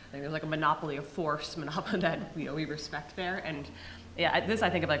 I think there's like a monopoly of force that, you know, we respect there, and yeah, this I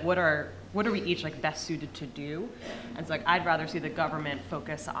think of like what are we each like best suited to do, and so like I'd rather see the government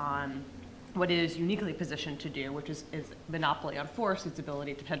focus on what it is uniquely positioned to do, which is monopoly on force, its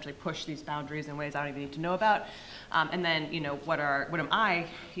ability to potentially push these boundaries in ways I don't even need to know about, and then, you know, what am I,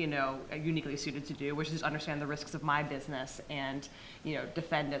 you know, uniquely suited to do, which is understand the risks of my business and, you know,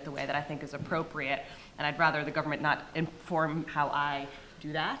 defend it the way that I think is appropriate, and I'd rather the government not inform how I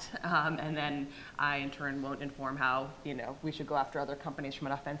do that, and then I in turn won't inform how, you know, we should go after other companies from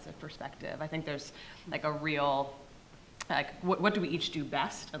an offensive perspective. I think there's like a real, like, what do we each do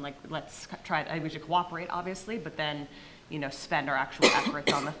best, and like let's try. We should cooperate, obviously, but then, you know, spend our actual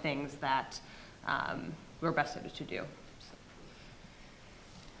efforts on the things that we're best suited to do.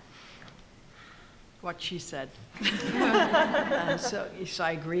 What she said. So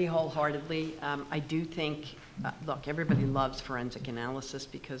I agree wholeheartely. I do think, look, everybody loves forensic analysis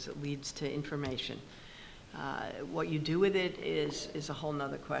because it leads to information. What you do with it is a whole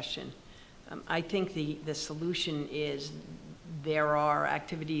nother question. I think the solution is there are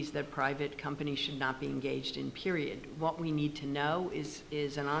activities that private companies should not be engaged in, period. What we need to know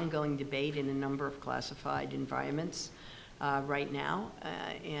is an ongoing debate in a number of classified environments right now,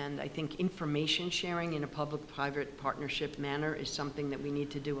 and I think information sharing in a public-private partnership manner is something that we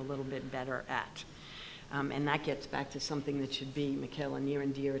need to do a little bit better at. And that gets back to something that should be, Micaela, near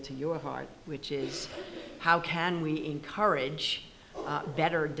and dear to your heart, which is how can we encourage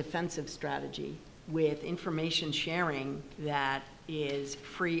better defensive strategy with information sharing that is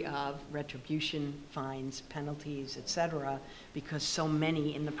free of retribution, fines, penalties, et cetera, because so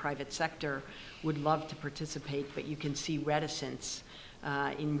many in the private sector would love to participate, but you can see reticence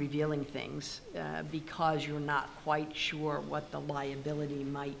in revealing things because you're not quite sure what the liability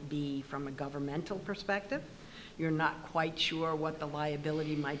might be from a governmental perspective. You're not quite sure what the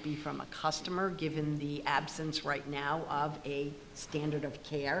liability might be from a customer, given the absence right now of a standard of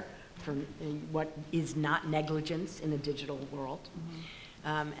care for what is not negligence in a digital world.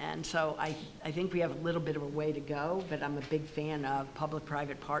 Mm-hmm. And so I think we have a little bit of a way to go, but I'm a big fan of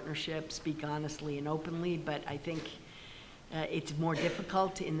public-private partnerships, speak honestly and openly, but I think it's more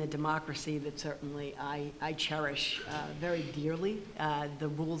difficult in the democracy that certainly I cherish very dearly. The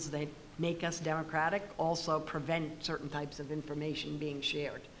rules that make us democratic also prevent certain types of information being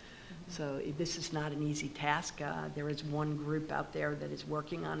shared. Mm-hmm. So this is not an easy task. There is one group out there that is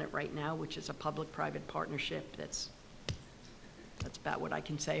working on it right now, which is a public-private partnership. That's about what I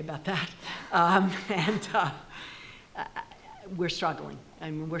can say about that. We're struggling.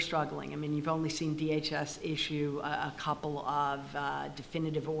 I mean, we're struggling. I mean, you've only seen DHS issue a couple of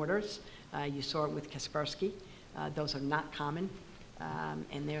definitive orders. You saw it with Kaspersky. Those are not common.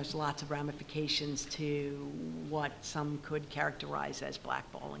 And there's lots of ramifications to what some could characterize as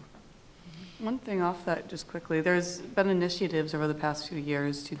blackballing. One thing off that, just quickly, there's been initiatives over the past few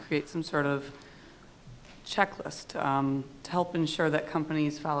years to create some sort of checklist to help ensure that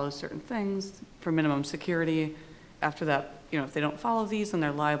companies follow certain things for minimum security. After that, you know, if they don't follow these, then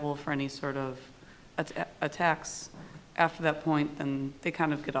they're liable for any sort of attacks. After that point, then they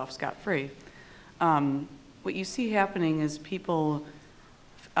kind of get off scot-free. What you see happening is people,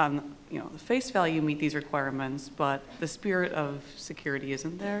 you know, the face value meet these requirements, but the spirit of security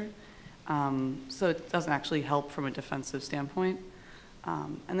isn't there. So it doesn't actually help from a defensive standpoint.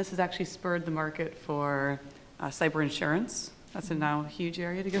 And this has actually spurred the market for cyber insurance. That's a now huge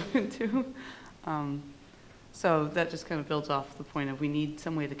area to go into. So that just kind of builds off the point of we need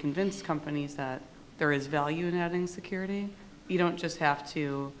some way to convince companies that there is value in adding security. You don't just have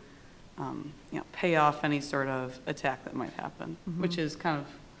to you know, pay off any sort of attack that might happen, mm-hmm. which is kind of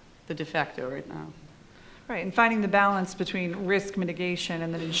the de facto right now. Right, and finding the balance between risk mitigation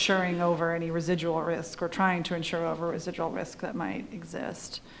and then insuring over any residual risk or trying to insure over residual risk that might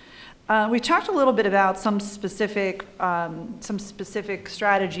exist. We talked a little bit about some specific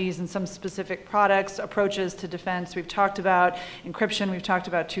strategies and some specific products, approaches to defense. We've talked about encryption. We've talked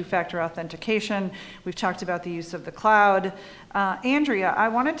about two-factor authentication. We've talked about the use of the cloud. Andrea, I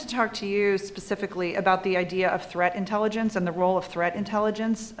wanted to talk to you specifically about the idea of threat intelligence and the role of threat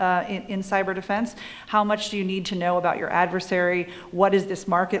intelligence in cyber defense. How much do you need to know about your adversary? What is this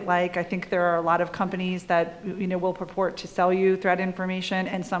market like? I think there are a lot of companies that, you know, will purport to sell you threat information,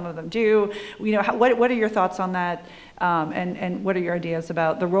 and some of them do. You know, what are your thoughts on that, and what are your ideas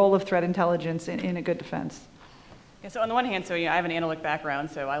about the role of threat intelligence in a good defense? Yeah, so on the one hand, so, you know, I have an analytic background,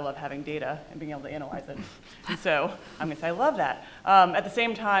 so I love having data and being able to analyze it. And so I'm going to say I love that. At the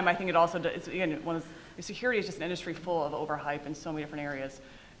same time, I think it also does, again, one of security is just an industry full of overhype in so many different areas.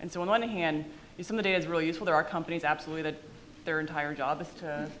 And so on the one hand, some of the data is really useful. There are companies absolutely that their entire job is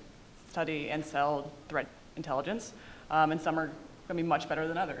to study and sell threat intelligence, and some are going to be much better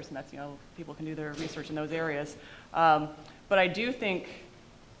than others, and that's, people can do their research in those areas. But I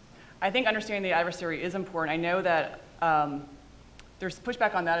think understanding the adversary is important. I know that there's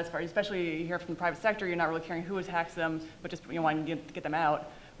pushback on that as far, especially you hear from the private sector, you're not really caring who attacks them, but just wanting to get them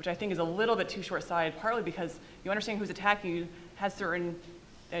out, which I think is a little bit too short-sighted, partly because you understand who's attacking you has certain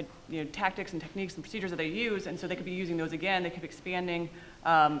tactics and techniques and procedures that they use, and so they could be using those again, they could be expanding.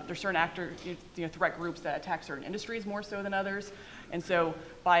 There's certain threat groups that attack certain industries more so than others, and so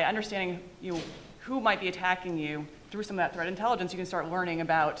by understanding who might be attacking you through some of that threat intelligence, you can start learning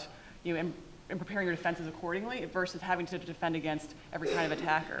about and preparing your defenses accordingly versus having to defend against every kind of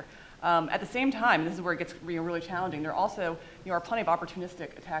attacker. At the same time, this is where it gets really challenging, there also are plenty of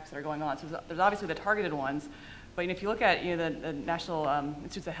opportunistic attacks that are going on. So there's obviously the targeted ones, but if you look at the National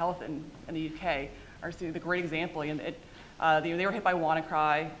Institutes of Health in the UK, are the great example. They were hit by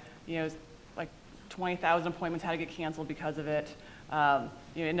WannaCry. Like 20,000 appointments had to get canceled because of it.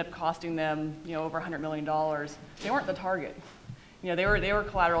 It ended up costing them over $100 million. They weren't the target. They were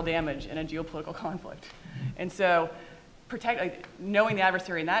collateral damage in a geopolitical conflict. And so knowing the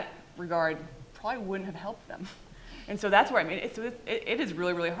adversary in that regard probably wouldn't have helped them. And so that's where, it is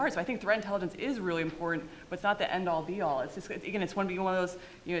really, really hard. So I think threat intelligence is really important, but it's not the end-all, be-all. It's just, again, it's one of those,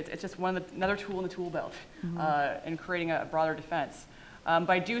 it's just another tool in the tool belt in creating a broader defense. But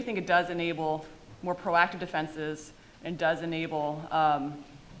I do think it does enable more proactive defenses and does enable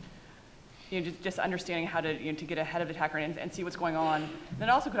just understanding how to get ahead of the attacker and see what's going on. And then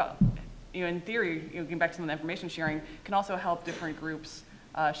also could, in theory, getting back to some of the information sharing, can also help different groups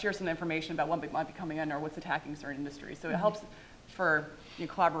share some information about what might be coming in or what's attacking certain industries. So it helps for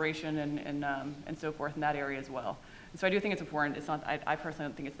collaboration and so forth in that area as well. And so I do think it's important. It's not. I personally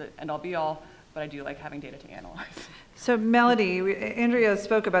don't think it's the end-all, be-all, but I do like having data to analyze. So Melody, Andrea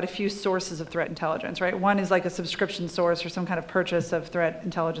spoke about a few sources of threat intelligence, right? One is like a subscription source or some kind of purchase of threat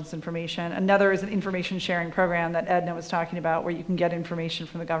intelligence information. Another is an information sharing program that Edna was talking about, where you can get information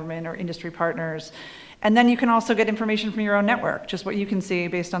from the government or industry partners. And then you can also get information from your own network, just what you can see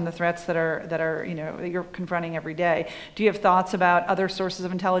based on the threats that you're confronting every day. Do you have thoughts about other sources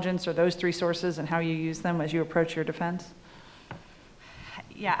of intelligence or those three sources and how you use them as you approach your defense?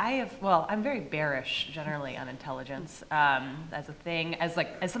 Yeah, I'm very bearish generally on intelligence as a thing, as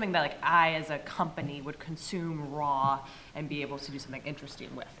something that I as a company would consume raw and be able to do something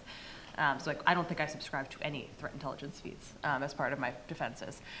interesting with. So I don't think I subscribe to any threat intelligence feeds as part of my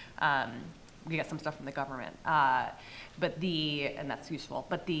defenses. We get some stuff from the government, and that's useful.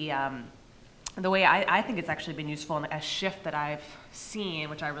 But the way I think it's actually been useful, and a shift that I've seen,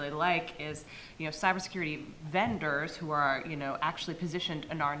 which I really like, is cybersecurity vendors who are actually positioned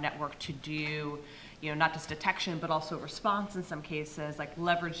in our network to do not just detection but also response in some cases, like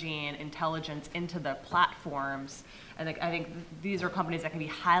leveraging intelligence into the platforms. And I think these are companies that can be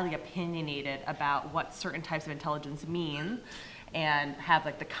highly opinionated about what certain types of intelligence mean, and have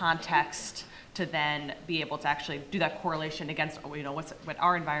the context to then be able to actually do that correlation against what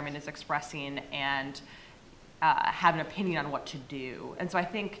our environment is expressing and have an opinion on what to do. And so I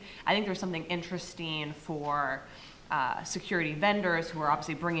think there's something interesting for security vendors who are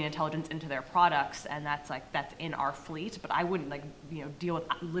obviously bringing intelligence into their products, and that's in our fleet. But I wouldn't deal with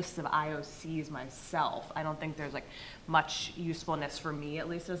lists of IOCs myself. I don't think there's much usefulness for me, at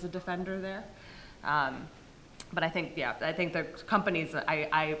least as a defender there. But I think the companies,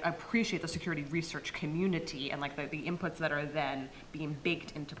 I appreciate the security research community and the inputs that are then being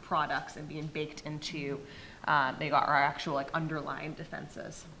baked into products and being baked into our actual underlying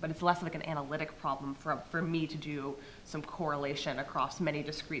defenses. But it's less of an analytic problem for me to do some correlation across many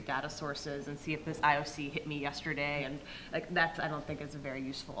discrete data sources and see if this IOC hit me yesterday, and I don't think is a very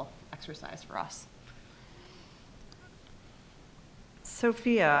useful exercise for us.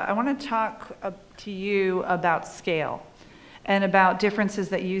 Sophia, I want to talk to you about scale and about differences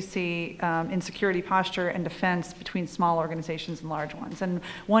that you see in security posture and defense between small organizations and large ones. And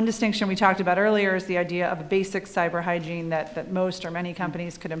one distinction we talked about earlier is the idea of a basic cyber hygiene that most or many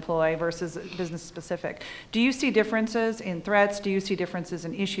companies could employ versus business specific. Do you see differences in threats? Do you see differences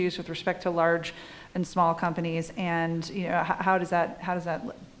in issues with respect to large and small companies? And how does that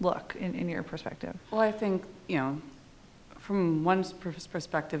look in your perspective? Well, I think, from one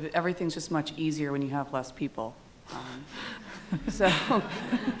perspective, everything's just much easier when you have less people. So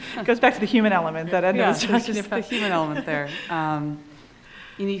it goes back to the human element that Edna was talking about. The human element there.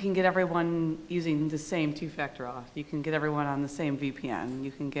 You can get everyone using the same two-factor auth. You can get everyone on the same VPN.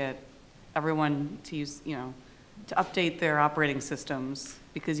 You can get everyone to use, to update their operating systems,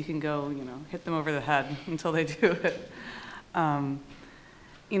 because you can go, hit them over the head until they do it. And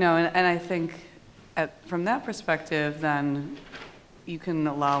I think from that perspective, then you can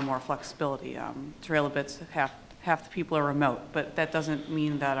allow more flexibility. Trailabits, half the people are remote, but that doesn't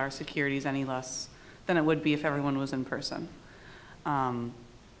mean that our security is any less than it would be if everyone was in person.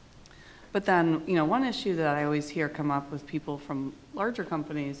 But then, one issue that I always hear come up with people from larger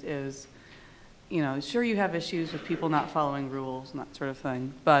companies is, sure, you have issues with people not following rules and that sort of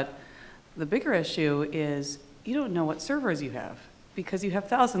thing, but the bigger issue is you don't know what servers you have, because you have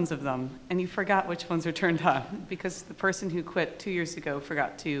thousands of them and you forgot which ones are turned on because the person who quit 2 years ago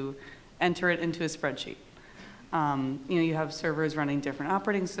forgot to enter it into a spreadsheet. You have servers running different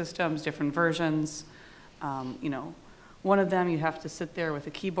operating systems, different versions. One of them you have to sit there with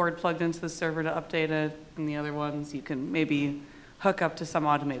a keyboard plugged into the server to update it, and the other ones you can maybe hook up to some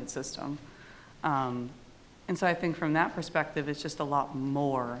automated system. And so I think from that perspective, it's just a lot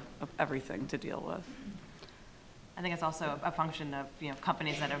more of everything to deal with. I think it's also a function of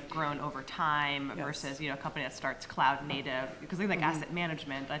companies that have grown over time versus a company that starts cloud native. Because I think asset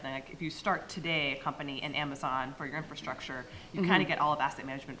management, I think if you start today a company in Amazon for your infrastructure, you kind of get all of asset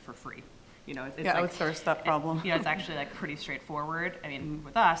management for free. It's outsource that problem. It's actually pretty straightforward. I mean,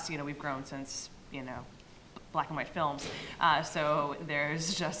 with us, we've grown since black and white films, so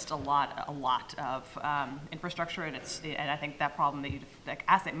there's just a lot of infrastructure, and I think that problem that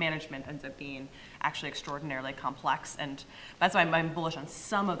asset management ends up being actually extraordinarily complex, and that's why I'm bullish on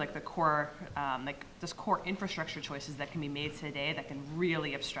some of the core this core infrastructure choices that can be made today that can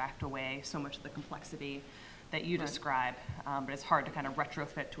really abstract away so much of the complexity that you describe, but it's hard to kind of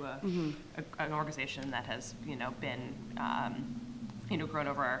retrofit to an organization that has been grown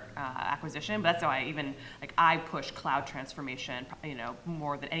over acquisition. But that's why I push cloud transformation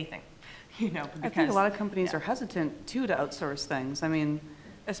more than anything. Because I think a lot of companies are hesitant to outsource things. I mean,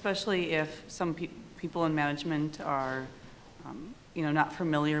 especially if some people in management are not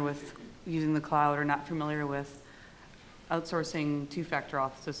familiar with using the cloud or not familiar with outsourcing two-factor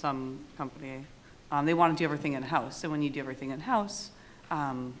auth to some company. They want to do everything in-house. So when you do everything in-house,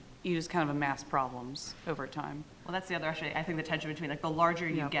 you just kind of amass problems over time. Well, that's the other, actually, I think the tension between, the larger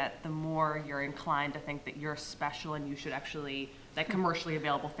you get, the more you're inclined to think that you're special and you should actually, that commercially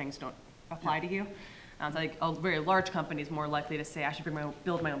available things don't apply to you. So a very large company is more likely to say, I should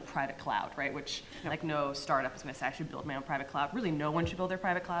build my own private cloud, right? Which, no startup is going to say, I should build my own private cloud. Really, no one should build their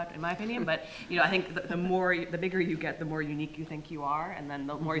private cloud, in my opinion. But, I think the bigger you get, the more unique you think you are, and then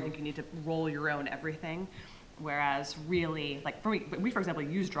the more you think you need to roll your own everything. Whereas really, we, for example,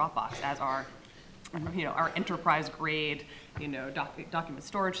 use Dropbox as our enterprise grade, document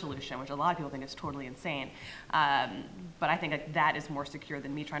storage solution, which a lot of people think is totally insane. But I think that is more secure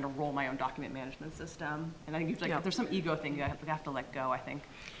than me trying to roll my own document management system. And I think there's some ego thing you have to let go, I think,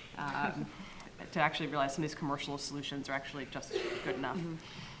 to actually realize some of these commercial solutions are actually just good enough.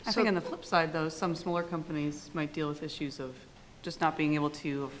 I think on the flip side, though, some smaller companies might deal with issues of just not being able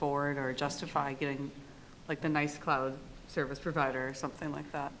to afford or justify getting the nice cloud service provider or something like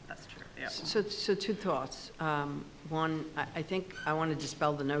that. That's true. Yeah. So two thoughts. One, I think I want to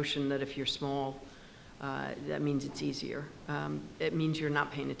dispel the notion that if you're small, that means it's easier. It means you're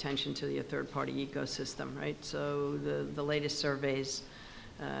not paying attention to your third-party ecosystem, right? So the latest surveys,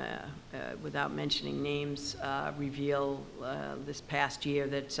 without mentioning names, reveal this past year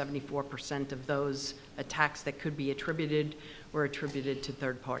that 74% of those attacks that could be attributed were attributed to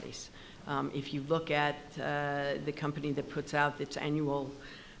third parties. If you look at the company that puts out its annual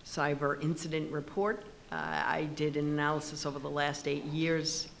cyber incident report, I did an analysis over the last 8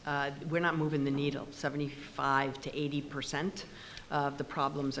 years. We're not moving the needle. 75 to 80% of the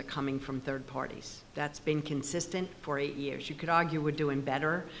problems are coming from third parties. That's been consistent for 8 years. You could argue we're doing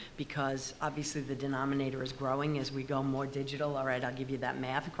better because obviously the denominator is growing as we go more digital. All right, I'll give you that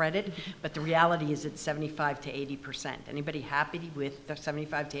math credit. But the reality is it's 75 to 80%. Anybody happy with the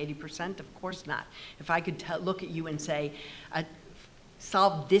 75 to 80%? Of course not. If I could look at you and say,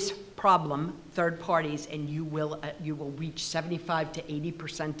 solve this problem, third parties, and you will reach 75 to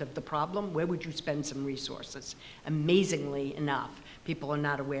 80% of the problem, where would you spend some resources? Amazingly enough, people are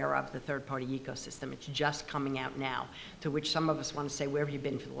not aware of the third-party ecosystem. It's just coming out now, to which some of us want to say, where have you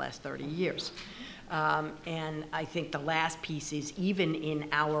been for the last 30 years? And I think the last piece is even in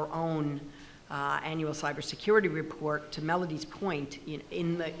our own annual cybersecurity report, to Melody's point,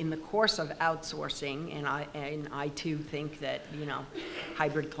 in the course of outsourcing, and I too think that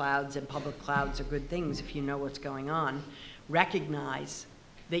hybrid clouds and public clouds are good things if you know what's going on, recognize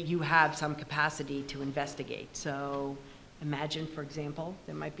that you have some capacity to investigate. So Imagine, for example,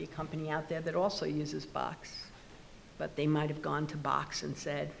 there might be a company out there that also uses Box, but they might have gone to Box and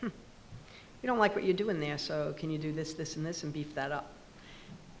said, we don't like what you're doing there, so can you do this, this, and this, and beef that up?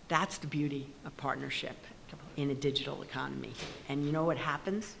 That's the beauty of partnership in a digital economy. And you know what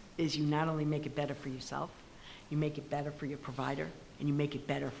happens is you not only make it better for yourself, you make it better for your provider, and you make it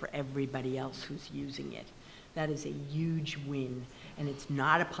better for everybody else who's using it. That is a huge win. And it's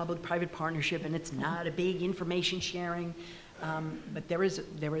not a public-private partnership, and it's not a big information sharing, but there is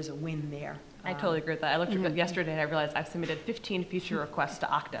a win there. I totally agree with that. I looked at it yesterday and I realized I've submitted 15 feature requests to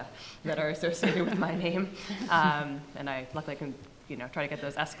Okta that are associated with my name. And I luckily can try to get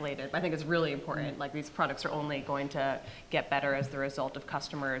those escalated. But I think it's really important. Like, these products are only going to get better as the result of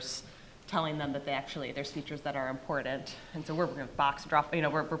customers telling them that there's features that are important. And so we're going to box drop,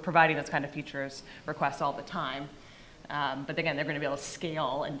 we're providing those kind of features requests all the time. But again, they're going to be able to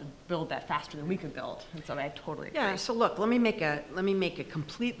scale and build that faster than we could build. And so I totally agree. Yeah. So look, let me make a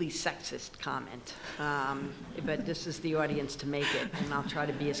completely sexist comment. But this is the audience to make it, and I'll try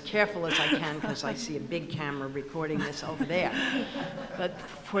to be as careful as I can because I see a big camera recording this over there. But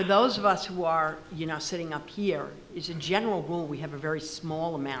for those of us who are, sitting up here, as a general rule, we have a very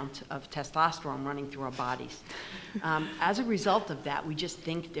small amount of testosterone running through our bodies. As a result of that, we just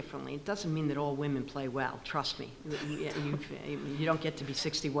think differently. It doesn't mean that all women play well. Trust me. You don't get to be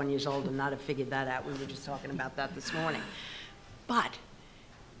 61 years old and not have figured that out. We were just talking about that this morning. But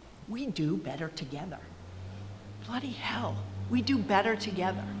we do better together. Bloody hell, we do better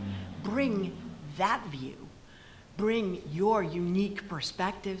together. Bring that view. Bring your unique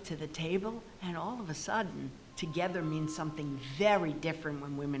perspective to the table, and all of a sudden, together means something very different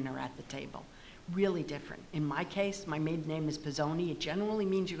when women are at the table. Really different. In my case, my maiden name is Pizzoni. It generally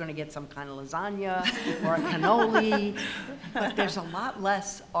means you're going to get some kind of lasagna or a cannoli, but there's a lot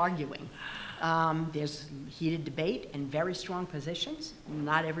less arguing. There's heated debate and very strong positions.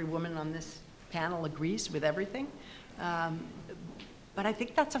 Not every woman on this panel agrees with everything. But I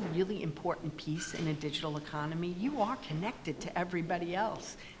think that's a really important piece in a digital economy. You are connected to everybody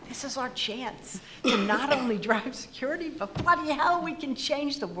else. This is our chance to not only drive security, but bloody hell, we can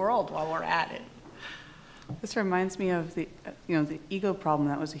change the world while we're at it. This reminds me of the ego problem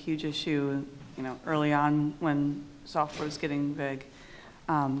that was a huge issue, early on when software was getting big.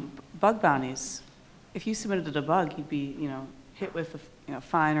 Bug bounties. If you submitted a bug, you'd be, hit with a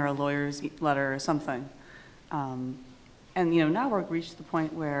fine or a lawyer's letter or something. And now we've reached the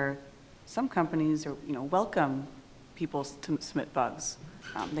point where some companies are, welcome people to submit bugs.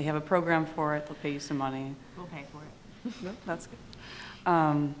 They have a program for it. They'll pay you some money. We'll pay for it. No, that's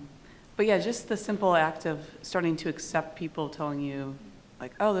good. But yeah, just the simple act of starting to accept people telling you,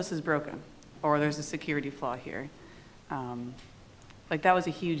 like, oh, this is broken, or there's a security flaw here. That was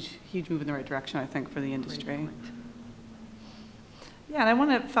a huge move in the right direction, I think, for the industry. Yeah, and I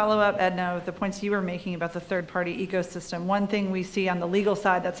want to follow up, Edna, with the points you were making about the third-party ecosystem. One thing we see on the legal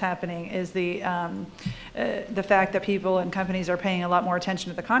side that's happening is the fact that people and companies are paying a lot more attention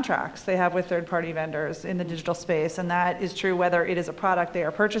to the contracts they have with third-party vendors in the digital space, and that is true whether it is a product they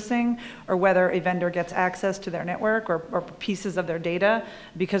are purchasing or whether a vendor gets access to their network or pieces of their data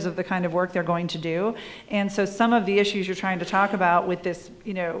because of the kind of work they're going to do. And so some of the issues you're trying to talk about with this,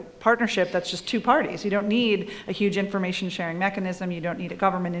 partnership that's just two parties. You don't need a huge information sharing mechanism. You don't need a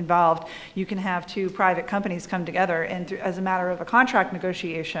government involved. You can have two private companies come together and, as a matter of a contract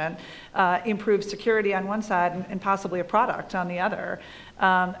negotiation, improve security on one side and possibly a product on the other.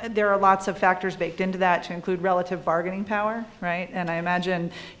 There are lots of factors baked into that to include relative bargaining power, right? And I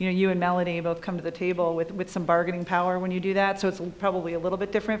imagine you and Melody both come to the table with some bargaining power when you do that. So it's probably a little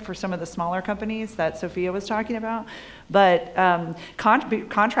bit different for some of the smaller companies that Sophia was talking about. But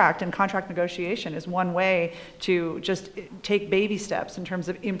contract and contract negotiation is one way to just take baby steps in terms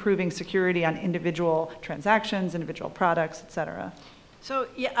of improving security on individual transactions, individual products, et cetera. So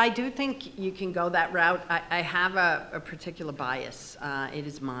yeah, I do think you can go that route. I have a particular bias. It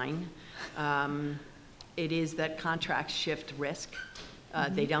is mine. It is that contracts shift risk.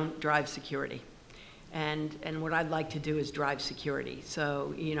 They don't drive security. And what I'd like to do is drive security.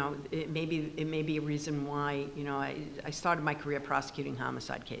 So it may be a reason why I started my career prosecuting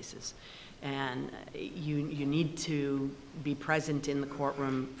homicide cases, and you need to be present in the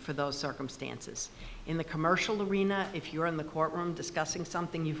courtroom for those circumstances. In the commercial arena, if you're in the courtroom discussing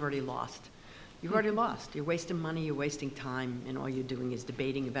something, you've already lost. You've already lost. You're wasting money, you're wasting time, and all you're doing is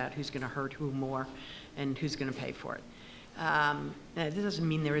debating about who's going to hurt who more and who's going to pay for it. This doesn't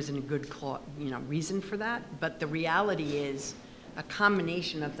mean there isn't a good reason for that, but the reality is a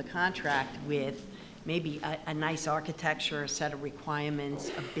combination of the contract with maybe a nice architecture, a set of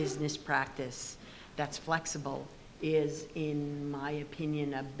requirements, a business practice that's flexible is, in my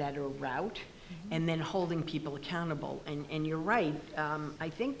opinion, a better route, and then holding people accountable. And you're right, I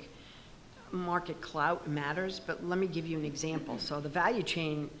think market clout matters, but let me give you an example. So the value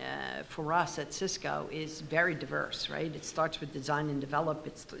chain for us at Cisco is very diverse, right? It starts with design and develop.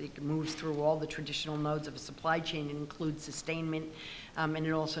 It moves through all the traditional nodes of a supply chain. It includes sustainment, and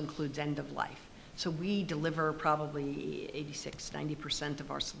it also includes end of life. So we deliver probably 86–90% of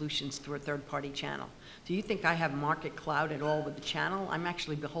our solutions through a third-party channel. Do you think I have market clout at all with the channel? I'm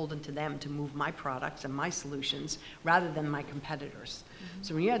actually beholden to them to move my products and my solutions rather than my competitors.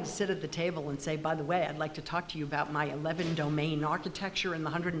 So when you had to sit at the table and say, by the way, I'd like to talk to you about my 11 domain architecture and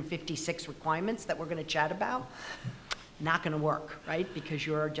the 156 requirements that we're going to chat about, not going to work, right? Because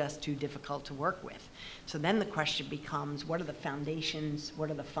you're just too difficult to work with. So then the question becomes, what are the foundations?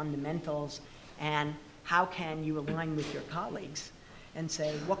 What are the fundamentals? And how can you align with your colleagues and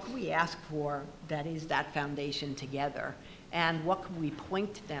say, what can we ask for that is that foundation together? And what can we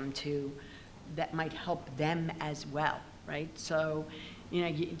point them to that might help them as well, right? So, you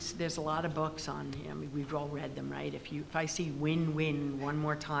know, there's a lot of books on, I mean, we've all read them, right? If I see win-win one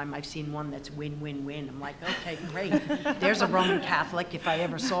more time, I've seen one that's win-win-win. I'm like, okay, great. There's a Roman Catholic. If I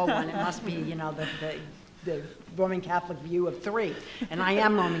ever saw one, it must be, you know, the Roman Catholic view of three, and I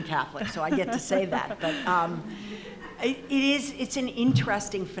am Roman Catholic, so I get to say that. But it's an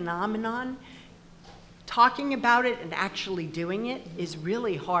interesting phenomenon. Talking about it and actually doing it is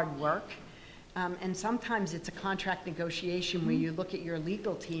really hard work, and sometimes it's a contract negotiation where you look at your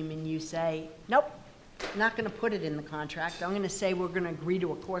legal team and you say, nope, I'm not going to put it in the contract. I'm going to say we're going to agree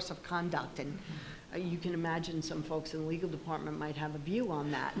to a course of conduct, and you can imagine some folks in the legal department might have a view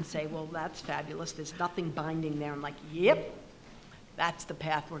on that and say, well, that's fabulous. There's nothing binding there. I'm like, yep, that's the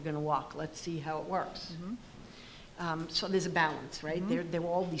path we're going to walk. Let's see how it works. So there's a balance, right? There are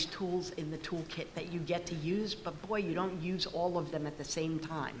all these tools in the toolkit that you get to use, but boy, you don't use all of them at the same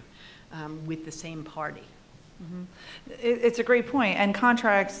time with the same party. It's a great point, and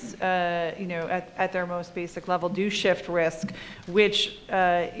contracts, you know, at their most basic level do shift risk, which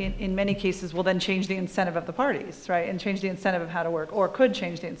in many cases will then change the incentive of the parties, right, and change the incentive of how to work, or could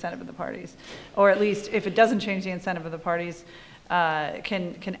change the incentive of the parties, or at least if it doesn't change the incentive of the parties,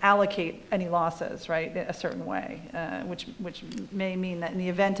 can allocate any losses, right, a certain way, which may mean that in the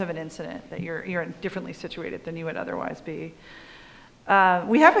event of an incident that you're differently situated than you would otherwise be.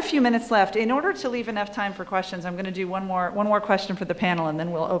 We have a few minutes left. In order to leave enough time for questions, I'm going to do one more question for the panel, and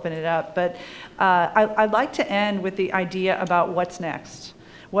then we'll open it up. But I'd like to end with the idea about what's next.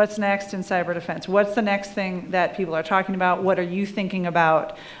 What's next in cyber defense? What's the next thing that people are talking about? What are you thinking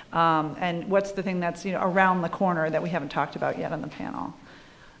about? And what's the thing that's, you know, around the corner that we haven't talked about yet on the panel?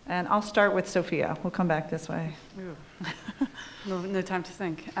 And I'll start with Sophia. We'll come back this way. No time to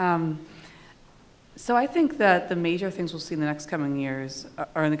think. So I think that the major things we'll see in the next coming years,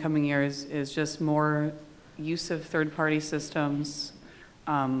 is just more use of third-party systems,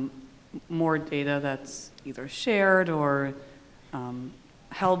 more data that's either shared or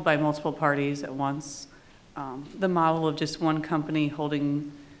held by multiple parties at once. The model of just one company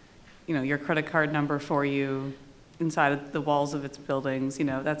holding, you know, your credit card number for you inside of the walls of its buildings, you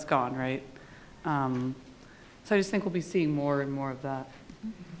know, that's gone, right? So I just think we'll be seeing more and more of that.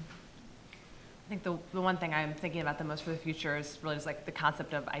 I think the one thing I'm thinking about the most for the future is really just like the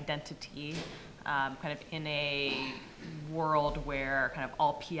concept of identity, kind of in a world where kind of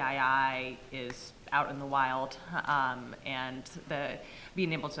all PII is out in the wild, and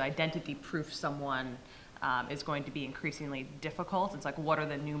being able to identity proof someone is going to be increasingly difficult. It's like, what are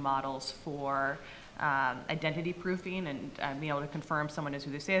the new models for identity proofing and being able to confirm someone is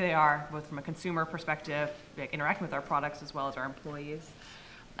who they say they are, both from a consumer perspective, like interacting with our products as well as our employees.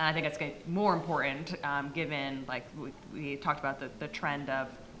 And I think it's more important given, like we talked about the trend of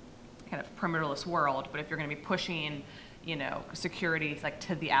kind of perimeterless world, but if you're going to be pushing, you know, security like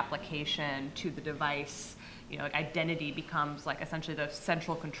to the application, to the device, you know, like identity becomes like essentially the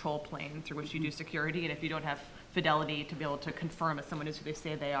central control plane through which you do security. And if you don't have fidelity to be able to confirm that someone is who they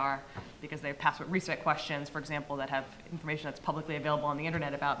say they are, because they have password reset questions, for example, that have information that's publicly available on the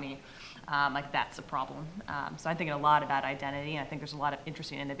internet about me, like that's a problem. So I'm thinking a lot about identity, and I think there's a lot of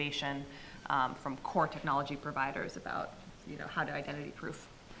interesting innovation from core technology providers about, you know, how to identity proof.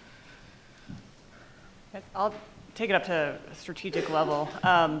 I'll take it up to a strategic level.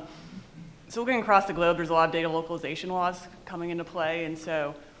 So looking across the globe, there's a lot of data localization laws coming into play, and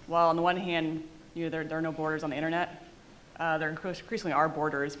so while on the one hand, you know, there are no borders on the internet, there increasingly are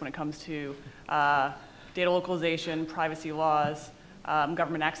borders when it comes to data localization, privacy laws,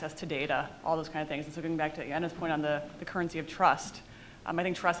 government access to data, all those kind of things. And so going back to Edna's point on the currency of trust, I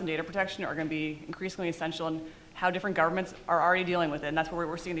think trust and data protection are going to be increasingly essential in how different governments are already dealing with it. And that's where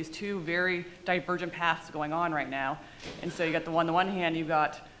we're seeing these two very divergent paths going on right now. And so you got on the one hand, you've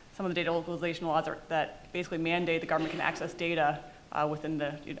got some of the data localization laws that basically mandate the government can access data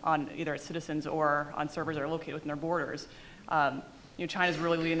on either its citizens or on servers that are located within their borders. China's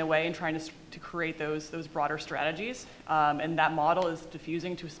really leading the way in trying to create those broader strategies, and that model is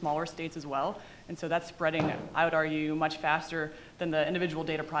diffusing to smaller states as well. And so that's spreading, I would argue, much faster than the individual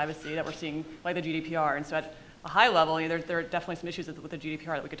data privacy that we're seeing, like the GDPR. And so at a high level, there are definitely some issues with the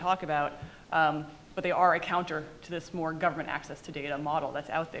GDPR that we could talk about, but they are a counter to this more government access to data model that's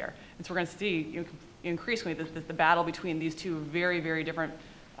out there. And so we're going to see increasingly the battle between these two very, very different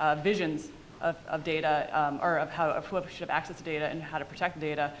visions of data, or of who should have access to data and how to protect the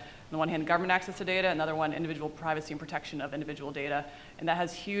data. On the one hand, government access to data, another one, individual privacy and protection of individual data. And that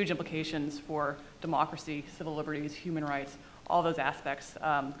has huge implications for democracy, civil liberties, human rights, all those aspects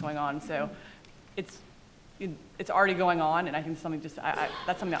going on. So it's already going on, and I think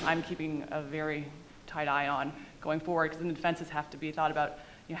that's something that I'm keeping a very tight eye on going forward, because then the defenses have to be thought about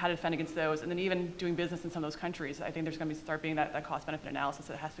how to defend against those, and then even doing business in some of those countries. I think there's going to start being that cost-benefit analysis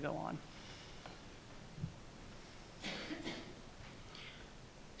that has to go on.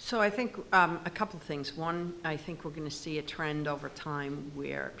 So I think a couple of things. One, I think we're going to see a trend over time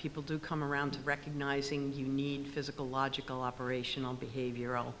where people do come around to recognizing you need physical, logical, operational,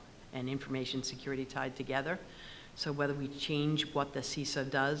 behavioral, and information security tied together. So whether we change what the CISO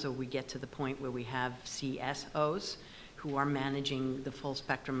does or we get to the point where we have CSOs who are managing the full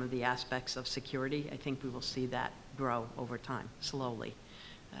spectrum of the aspects of security, I think we will see that grow over time, slowly.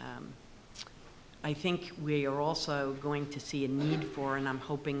 I think we are also going to see a need for, and I'm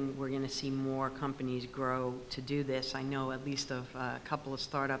hoping we're going to see more companies grow to do this. I know at least of a couple of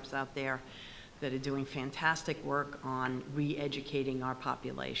startups out there that are doing fantastic work on re-educating our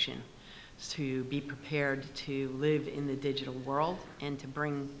population to be prepared to live in the digital world and to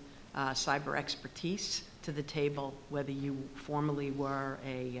bring cyber expertise to the table, whether you formerly were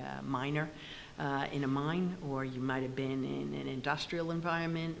a miner in a mine, or you might have been in an industrial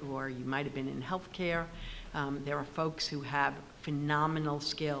environment, or you might have been in healthcare. There are folks who have phenomenal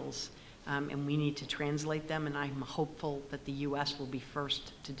skills, and we need to translate them, and I'm hopeful that the US will be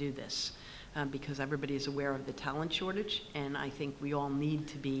first to do this, because everybody is aware of the talent shortage, and I think we all need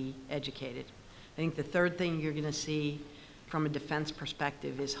to be educated. I think the third thing you're going to see from a defense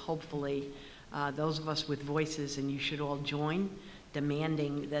perspective is hopefully those of us with voices, and you should all join,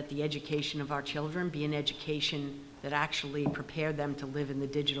 demanding that the education of our children be an education that actually prepare them to live in the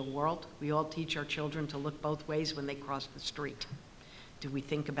digital world. We all teach our children to look both ways when they cross the street. Do we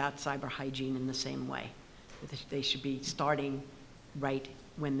think about cyber hygiene in the same way? They should be starting right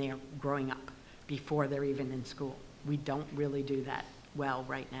when they're growing up, before they're even in school. We don't really do that well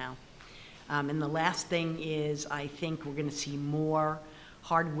right now. And the last thing is, I think we're going to see more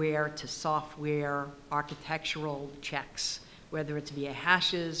hardware to software architectural checks, whether it's via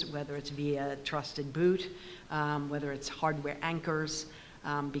hashes, whether it's via trusted boot, whether it's hardware anchors,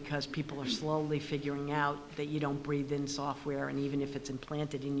 because people are slowly figuring out that you don't breathe in software, and even if it's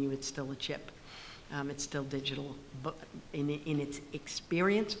implanted in you, it's still a chip. It's still digital in its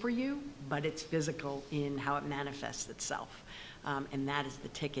experience for you, but it's physical in how it manifests itself. And that is the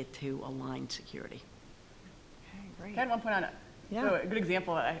ticket to aligned security. Okay, great. I had one point on it. Yeah. So a good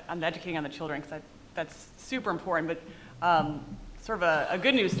example on educating on the children, because that's super important, but sort of a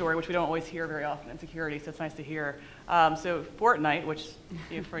good news story, which we don't always hear very often in security, so it's nice to hear. So Fortnite, which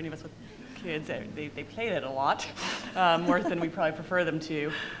for any of us with kids, they played it a lot, more than we probably prefer them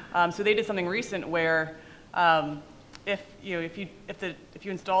to. So they did something recent where if you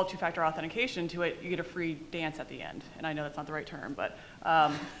install two-factor authentication to it, you get a free dance at the end. And I know that's not the right term, but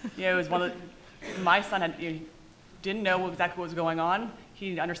it was one of my son didn't know exactly what was going on.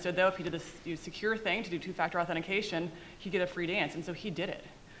 He understood, though, if he did this secure thing to do two-factor authentication, he'd get a free dance, and so he did it.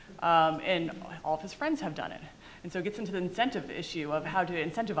 And all of his friends have done it. And so it gets into the incentive issue of how to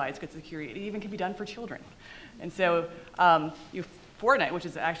incentivize good security. It even can be done for children. And so Fortnite, which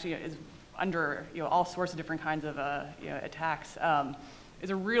is actually under all sorts of different kinds of attacks, is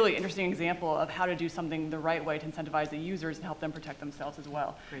a really interesting example of how to do something the right way to incentivize the users and help them protect themselves as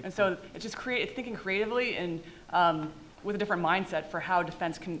well. Great. And so it's just it's thinking creatively and with a different mindset for how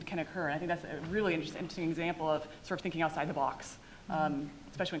defense can occur. And I think that's a really interesting example of sort of thinking outside the box,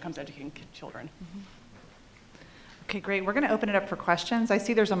 especially when it comes to educating children. Mm-hmm. Okay, great. We're going to open it up for questions. I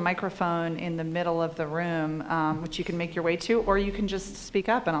see there's a microphone in the middle of the room, which you can make your way to, or you can just speak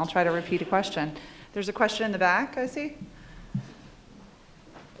up and I'll try to repeat a question. There's a question in the back, I see.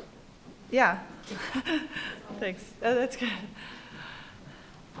 Yeah. Thanks. Oh, that's good.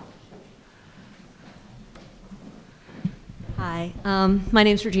 Hi, my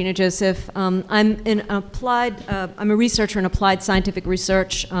name is Regina Joseph. I'm a researcher in applied scientific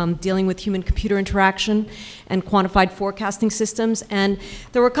research dealing with human-computer interaction and quantified forecasting systems. And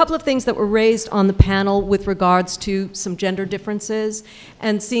there were a couple of things that were raised on the panel with regards to some gender differences.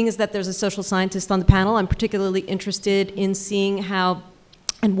 And seeing as that there's a social scientist on the panel, I'm particularly interested in seeing how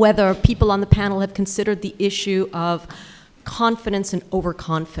and whether people on the panel have considered the issue of confidence and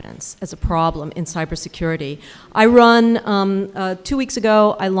overconfidence as a problem in cybersecurity. I run, 2 weeks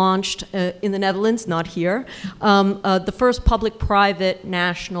ago, I launched in the Netherlands, not here, the first public-private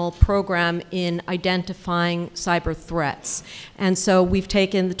national program in identifying cyber threats. And so we've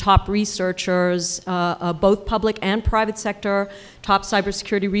taken the top researchers, both public and private sector, top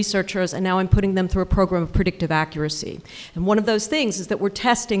cybersecurity researchers, and now I'm putting them through a program of predictive accuracy. And one of those things is that we're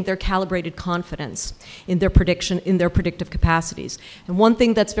testing their calibrated confidence in their prediction, in their predictive capacities. And one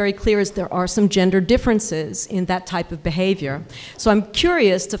thing that's very clear is there are some gender differences in that type of behavior. So I'm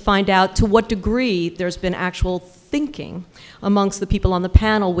curious to find out to what degree there's been actual thinking amongst the people on the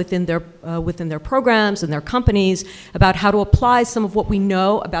panel within their programs and their companies about how to apply some of what we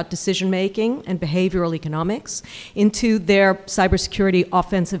know about decision making and behavioral economics into their cybersecurity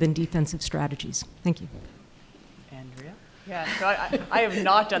offensive and defensive strategies. Thank you. Andrea? Yeah, so I have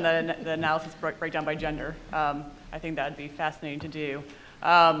not done the analysis breakdown by gender. I think that would be fascinating to do.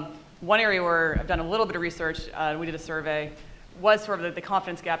 One area where I've done a little bit of research, we did a survey, was sort of the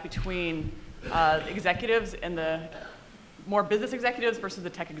confidence gap between executives and the more business executives versus the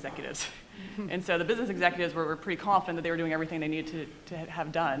tech executives. And so the business executives were pretty confident that they were doing everything they needed to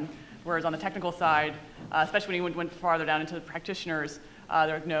have done, whereas on the technical side, especially when you went farther down into the practitioners,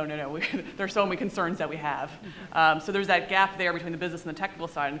 they're like, no, there's so many concerns that we have. So there's that gap there between the business and the technical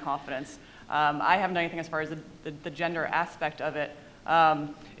side and confidence. I haven't done anything as far as the gender aspect of it.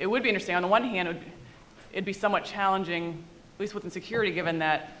 It would be interesting. On the one hand, it'd be somewhat challenging, at least within security, given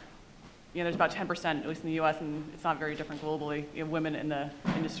that there's about 10%, at least in the US, and it's not very different globally, women in the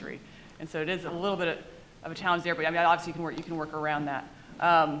industry. And so it is a little bit of a challenge there, but I mean, obviously you can work around that.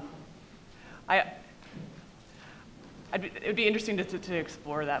 It would be interesting to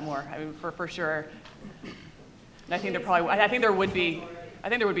explore that more. I mean, for sure. And I think there would be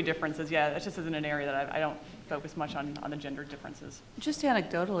differences. Yeah, that just isn't an area that I don't focus much on the gender differences. Just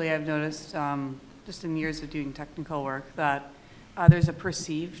anecdotally, I've noticed, just in years of doing technical work, that there's a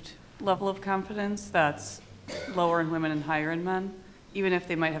perceived level of confidence that's lower in women and higher in men, even if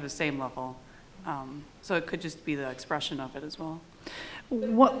they might have the same level. So it could just be the expression of it as well.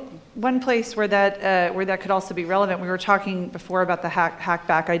 One place where that could also be relevant, we were talking before about the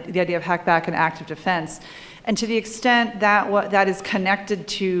hackback, the idea of hackback and active defense. And to the extent that that is connected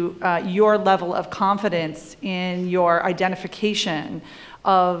to your level of confidence in your identification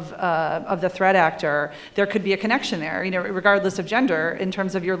of the threat actor, there could be a connection there, regardless of gender, in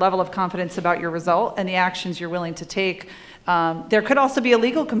terms of your level of confidence about your result and the actions you're willing to take. There could also be a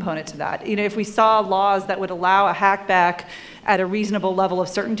legal component to that. If we saw laws that would allow a hackback at a reasonable level of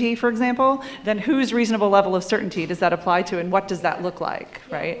certainty, for example, then whose reasonable level of certainty does that apply to, and what does that look like,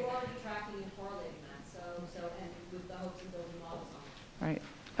 right? We're already tracking and correlating that, and with the hopes of building models on it. Right.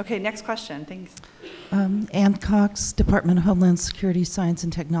 Okay, next question. Thanks. Ann Cox, Department of Homeland Security, Science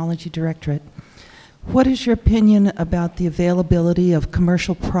and Technology Directorate. What is your opinion about the availability of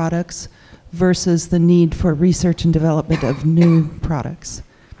commercial products versus the need for research and development of new products?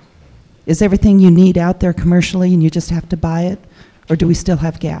 Is everything you need out there commercially and you just have to buy it, or do we still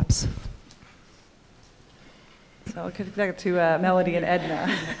have gaps? So I'll give that to Melody and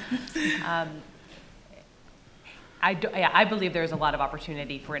Edna. I believe there's a lot of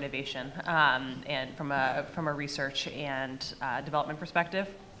opportunity for innovation, and from a research and development perspective.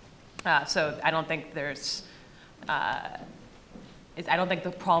 So I don't think there's. I don't think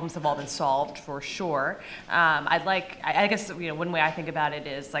the problems have all been solved for sure. I guess one way I think about it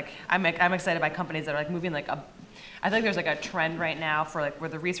is like I'm excited by companies that are like moving like a. I think there's like a trend right now for like where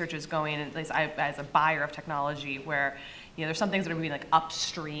the research is going, at least as a buyer of technology, where there's some things that are moving like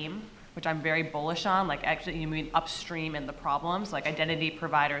upstream, which I'm very bullish on, like actually moving upstream in the problems, like identity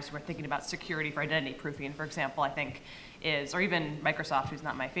providers who are thinking about security for identity proofing, for example, I think is, or even Microsoft, who's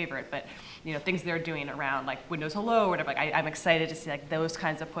not my favorite, but things they're doing around like Windows Hello or whatever. Like I'm excited to see like those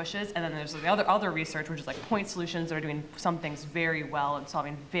kinds of pushes. And then there's the other research, which is like point solutions that are doing some things very well and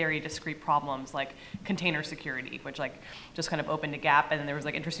solving very discrete problems, like container security, which like just kind of opened a gap. And then there was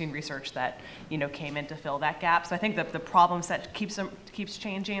like interesting research that came in to fill that gap. So I think that the problem set keeps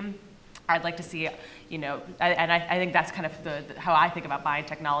changing. I'd like to see, I think that's kind of how I think about buying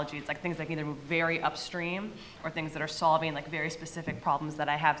technology. It's like things that can either move very upstream or things that are solving like very specific problems that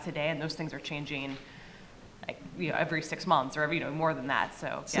I have today, and those things are changing like, every 6 months or every, more than that.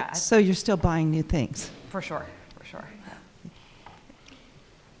 So yeah. So you're still buying new things? For sure, for sure.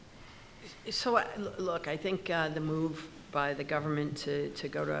 So look, I think the move by the government to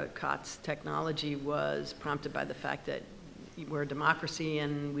go to COTS technology was prompted by the fact that we're a democracy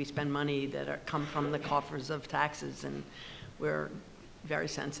and we spend money that come from the coffers of taxes, and we're very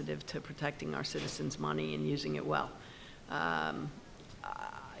sensitive to protecting our citizens' money and using it well.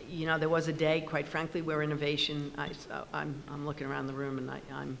 There was a day, quite frankly, where innovation, I'm looking around the room and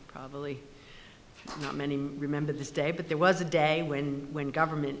I'm probably, not many remember this day, but there was a day when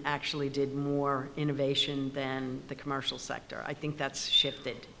government actually did more innovation than the commercial sector. I think that's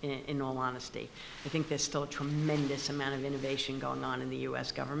shifted, in all honesty. I think there's still a tremendous amount of innovation going on in the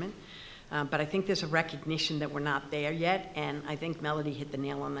US government. But I think there's a recognition that we're not there yet, and I think Melody hit the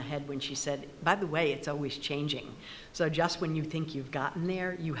nail on the head when she said, by the way, it's always changing. So just when you think you've gotten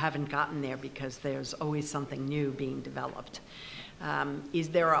there, you haven't gotten there, because there's always something new being developed. Is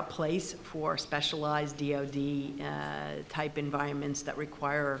there a place for specialized DoD type environments that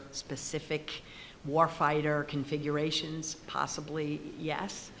require specific warfighter configurations? Possibly,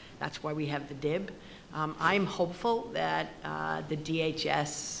 yes. That's why we have the DIB. I'm hopeful that the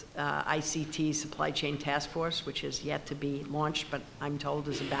DHS ICT Supply Chain Task Force, which is yet to be launched, but I'm told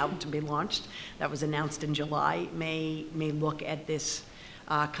is about to be launched, that was announced in July, may look at this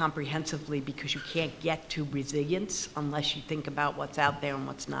comprehensively, because you can't get to resilience unless you think about what's out there and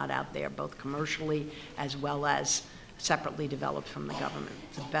what's not out there, both commercially as well as separately developed from the government.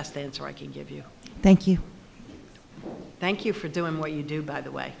 It's the best answer I can give you. Thank you. Thank you for doing what you do, by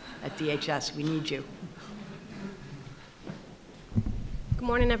the way, at DHS. We need you. Good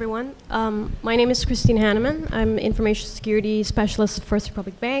morning, everyone. My name is Christine Hanneman. I'm Information Security Specialist at First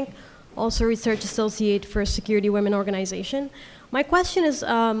Republic Bank, also Research Associate for Security Women Organization. My question is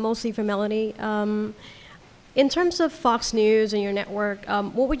mostly for Melanie. In terms of Fox News and your network,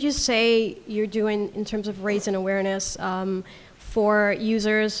 what would you say you're doing in terms of raising awareness for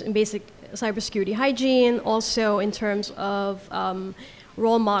users in basic cybersecurity hygiene, also in terms of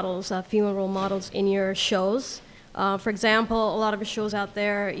role models, female role models in your shows? For example, a lot of the shows out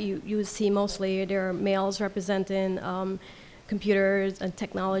there, you would see mostly there are males representing computers and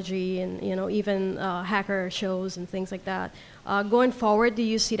technology, and even hacker shows and things like that. Going forward, do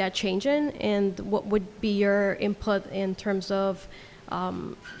you see that changing? And what would be your input in terms of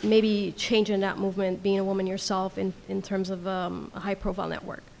maybe changing that movement, being a woman yourself, in terms of a high-profile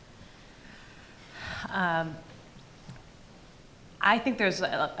network? I think there's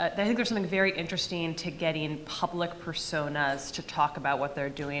something very interesting to getting public personas to talk about what they're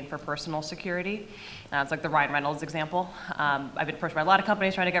doing for personal security. It's like the Ryan Reynolds example. I've been approached by a lot of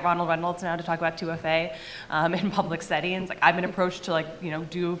companies trying to get Ronald Reynolds now to talk about 2FA in public settings. Like, I've been approached to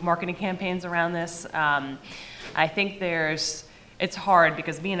do marketing campaigns around this. I think it's hard,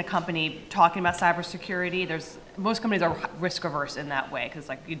 because being a company talking about cybersecurity, most companies are risk averse in that way, because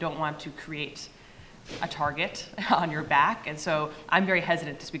you don't want to create a target on your back, and so I'm very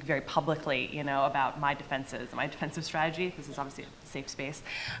hesitant to speak very publicly, about my defenses, my defensive strategy. This is obviously a safe space,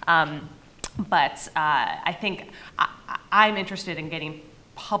 but I think I'm interested in getting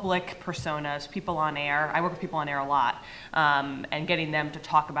public personas, people on air. I work with people on air a lot, and getting them to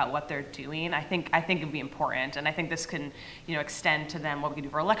talk about what they're doing. I think it'd be important, and I think this can, extend to them what we can do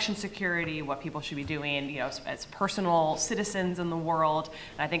for election security, what people should be doing, as personal citizens in the world.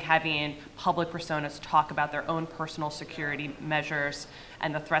 And I think having public personas talk about their own personal security measures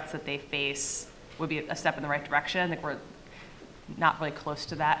and the threats that they face would be a step in the right direction. I think we're not really close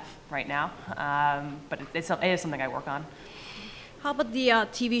to that right now, but it is something I work on. How about the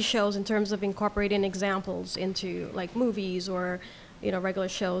TV shows in terms of incorporating examples into movies or regular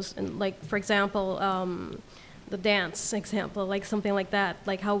shows, and for example the dance example, something like that?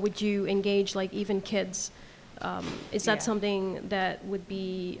 How would you engage even kids? Is that something that would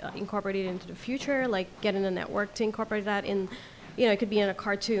be incorporated into the future, getting a network to incorporate that in? It could be in a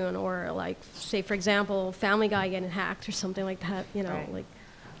cartoon, or say for example Family Guy getting hacked or something like that. Right.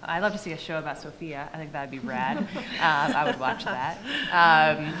 I'd love to see a show about Sophia. I think that'd be rad. I would watch that.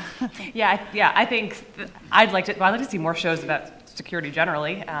 I think I'd like to see more shows about security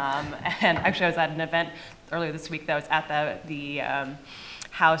generally. And actually, I was at an event earlier this week that was at the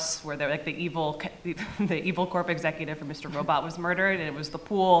house where the evil corp executive for Mr. Robot was murdered, and it was the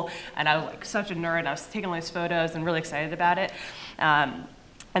pool. And I was such a nerd. And I was taking all these photos and really excited about it.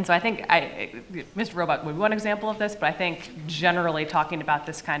 And so I think Mr. Robot would be one example of this, but I think generally talking about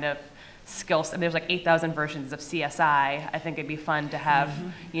this kind of skills, and there's 8,000 versions of CSI, I think it'd be fun to have,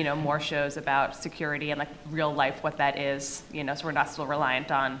 more shows about security and real life, what that is, so we're not still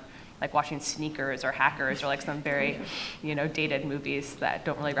reliant on, like watching Sneakers or Hackers or like some very, dated movies that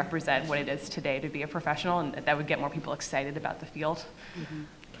don't really represent what it is today to be a professional, and that would get more people excited about the field.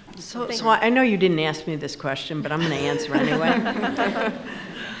 So I know you didn't ask me this question, but I'm going to answer anyway.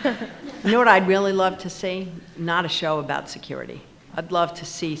 You know what I'd really love to see? Not a show about security. I'd love to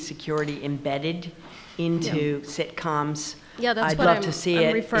see security embedded into sitcoms. Yeah, that's I'd what love to see I'm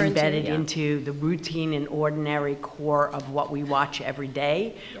it referring to, embedded yeah. into the routine and ordinary core of what we watch every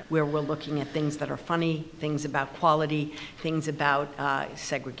day, where we're looking at things that are funny, things about quality, things about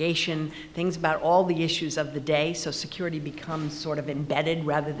segregation, things about all the issues of the day, so security becomes sort of embedded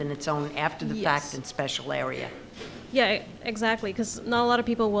rather than its own after-the-fact and special area. Yeah, exactly. Because not a lot of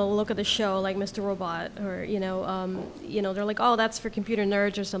people will look at the show like Mr. Robot, or they're like, oh, that's for computer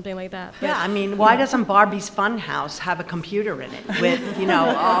nerds or something like that. But, Yeah, I mean, why doesn't Barbie's Funhouse have a computer in it with,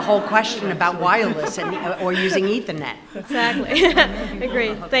 a whole question about wireless or using Ethernet? Exactly.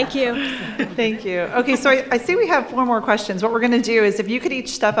 Agree. Thank you. Thank you. Okay, so I see we have 4 more questions. What we're going to do is if you could each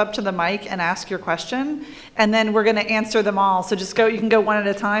step up to the mic and ask your question, and then we're going to answer them all. So you can go one at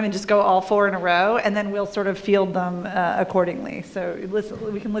a time and just go all 4 in a row, and then we'll sort of field them accordingly. So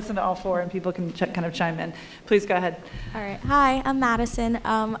we can listen to all 4 and people can kind of chime in. Please go ahead. All right. Hi, I'm Madison.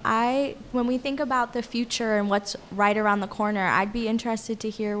 When we think about the future and what's right around the corner, I'd be interested to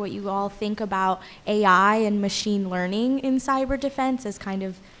hear what you all think about AI and machine learning in cyber defense as kind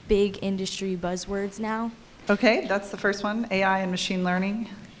of big industry buzzwords now. Okay, that's the first one, AI and machine learning.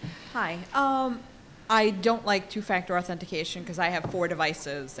 Hi. I don't like two-factor authentication because I have 4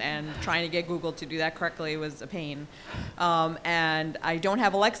 devices, and trying to get Google to do that correctly was a pain. And I don't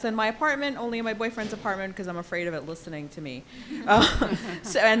have Alexa in my apartment, only in my boyfriend's apartment because I'm afraid of it listening to me.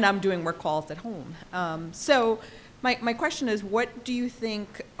 And I'm doing work calls at home. So my question is, what do you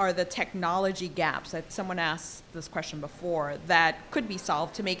think are the technology gaps that someone asked this question before that could be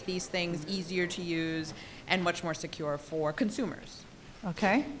solved to make these things easier to use and much more secure for consumers?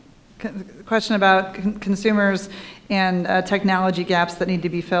 Okay. Question about consumers and technology gaps that need to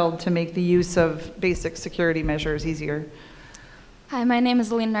be filled to make the use of basic security measures easier. Hi, my name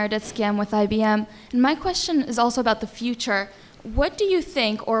is Lena Narditsky. I'm with IBM. And my question is also about the future. What do you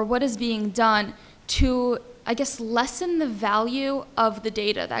think, or what is being done to, I guess, lessen the value of the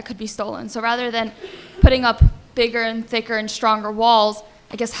data that could be stolen? So rather than putting up bigger and thicker and stronger walls,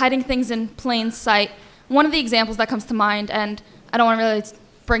 I guess hiding things in plain sight. One of the examples that comes to mind, and I don't want to really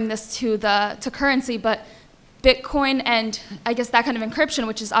bring this to currency, but Bitcoin and I guess that kind of encryption,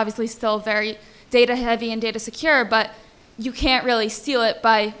 which is obviously still very data heavy and data secure, but you can't really steal it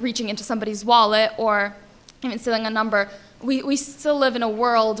by reaching into somebody's wallet or even stealing a number. We still live in a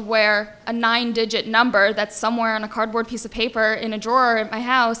world where a 9-digit number that's somewhere on a cardboard piece of paper in a drawer at my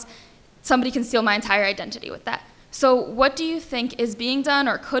house, somebody can steal my entire identity with that. So what do you think is being done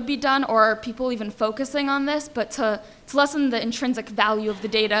or could be done, or are people even focusing on this, but to lessen the intrinsic value of the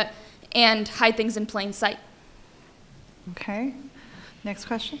data and hide things in plain sight? Okay. Next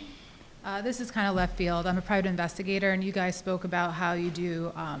question. This is kind of left field. I'm a private investigator, and you guys spoke about how you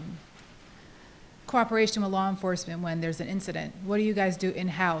do cooperation with law enforcement when there's an incident. What do you guys do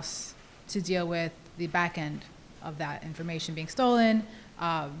in-house to deal with the back end of that information being stolen,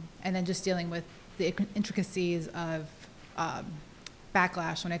 and then just dealing with the intricacies of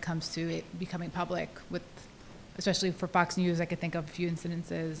backlash when it comes to it becoming public, with, especially for Fox News? I could think of a few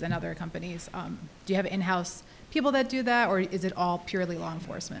incidences and other companies. Do you have in-house people that do that, or is it all purely law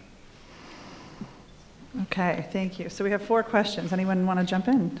enforcement? Okay, thank you. So we have 4 questions. Anyone want to jump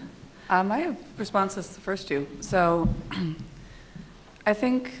in? I have responses to the first 2. So I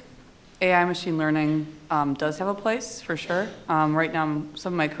think AI machine learning does have a place, for sure. Right now,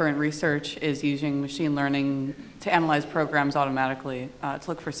 some of my current research is using machine learning to analyze programs automatically to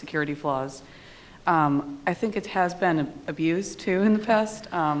look for security flaws. I think it has been abused, too, in the past.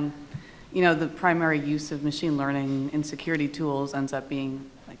 The primary use of machine learning in security tools ends up being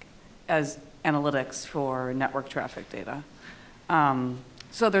as analytics for network traffic data.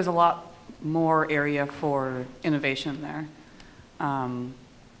 So there's a lot more area for innovation there.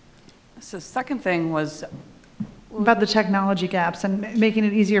 So the second thing was about the technology gaps and making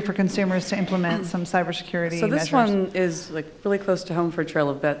it easier for consumers to implement some cybersecurity measures. So this one is really close to home for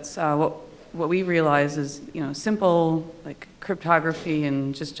Trail of Bits. What we realize is, simple cryptography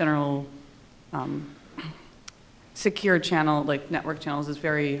and just general secure channel, network channels, is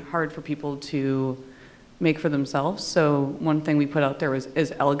very hard for people to make for themselves. So one thing we put out there is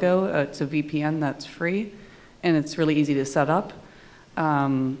Elgo. It's a VPN that's free, and it's really easy to set up.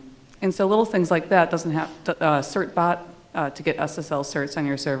 And so little things like that, doesn't have CertBot to get SSL certs on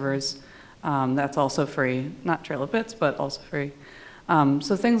your servers. That's also free, not Trail of Bits, but also free.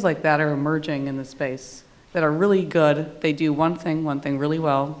 So things like that are emerging in the space that are really good. They do one thing really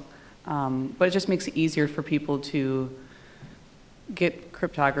well, but it just makes it easier for people to get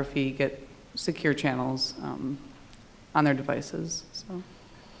cryptography, get secure channels on their devices. So.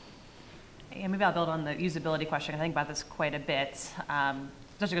 Yeah, maybe I'll build on the usability question. I think about this quite a bit.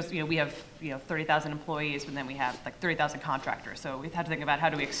 Especially because we have 30,000 employees, but then we have like 30,000 contractors. So we've had to think about how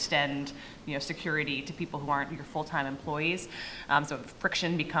do we extend security to people who aren't your full-time employees. So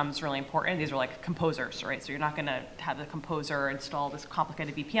friction becomes really important. These are like composers, right? So you're not going to have the composer install this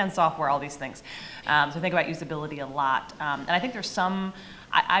complicated VPN software, all these things. So think about usability a lot. And I think there's some.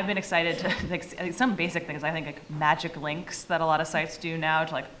 I've been excited to think some basic things. I think like magic links that a lot of sites do now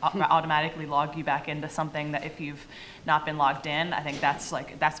to like automatically log you back into something that if you've not been logged in. I think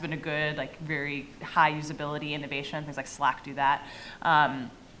that's been a good very high usability innovation. Things like Slack do that. I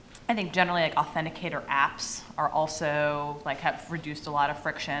think generally like authenticator apps are also have reduced a lot of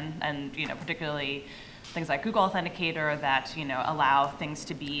friction, and particularly things like Google Authenticator that allow things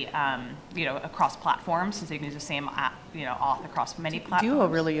to be across platforms, so you can use the same app auth across many platforms. Duo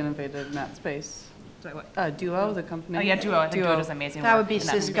really innovated in that space. Sorry, what? Duo, the company. Oh yeah, Duo. I think Duo does amazing that work. That would be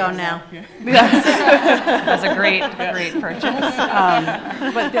Cisco now. That's a great purchase.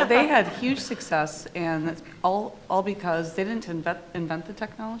 But they had huge success, and that's all because they didn't invent the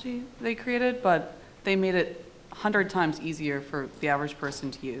technology they created, but they made it 100 times easier for the average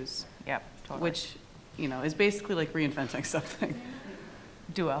person to use. Yep, totally. Which is basically like reinventing something.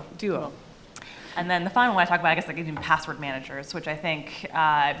 Duo. Duo. And then the final one I talk about, I guess, even password managers, which I think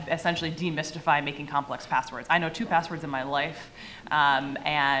essentially demystify making complex passwords. I know 2 passwords in my life,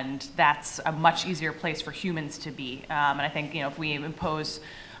 and that's a much easier place for humans to be. And I think if we impose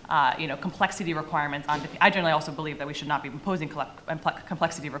complexity requirements on. I generally also believe that we should not be imposing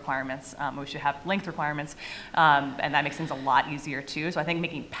complexity requirements. We should have length requirements, and that makes things a lot easier too. So I think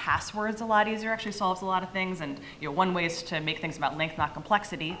making passwords a lot easier actually solves a lot of things. And one way is to make things about length, not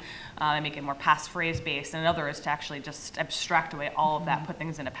complexity, and make it more passphrase based. And another is to actually just abstract away all of that, put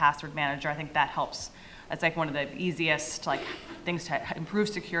things in a password manager. I think that helps. That's one of the easiest things to improve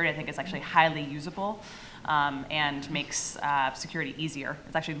security. I think it's actually highly usable. And makes security easier.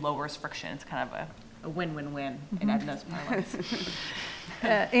 It actually lowers friction. It's kind of a win-win-win in Edna's parlance.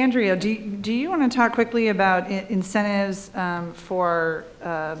 Andrea, do you want to talk quickly about incentives or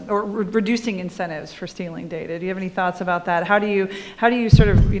reducing incentives for stealing data? Do you have any thoughts about that? How do you sort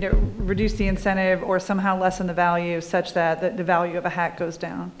of reduce the incentive or somehow lessen the value such that the value of a hack goes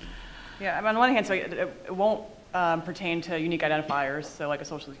down? Yeah, on the one hand, so it won't pertain to unique identifiers, so like a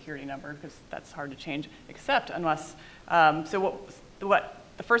social security number, because that's hard to change, except unless, so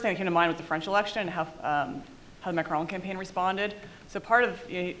the first thing that came to mind was the French election and how the Macron campaign responded. So part of,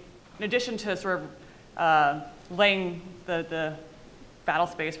 in addition to sort of laying the battle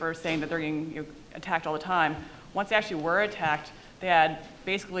space for saying that they're getting attacked all the time, once they actually were attacked, they had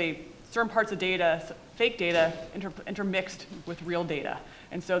basically certain parts of data, fake data, intermixed with real data.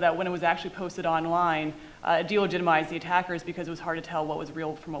 And so that when it was actually posted online, it delegitimized the attackers because it was hard to tell what was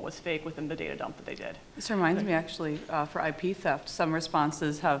real from what was fake within the data dump that they did. This reminds me actually, for IP theft, some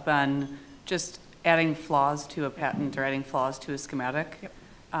responses have been just adding flaws to a patent or adding flaws to a schematic,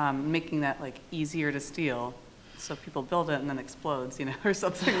 yep. Making that easier to steal. So people build it and then explodes, or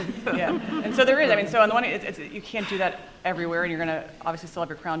something. Yeah, and so there is, so on the one hand, you can't do that everywhere, and you're going to obviously still have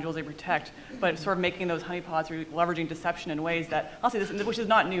your crown jewels they protect, but sort of making those honeypots or leveraging deception in ways that, I'll say this, which is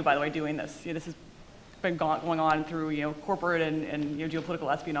not new, by the way, doing this. This has been going on through, corporate and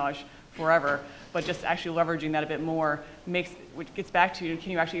geopolitical espionage forever, but just actually leveraging that a bit more which gets back to, can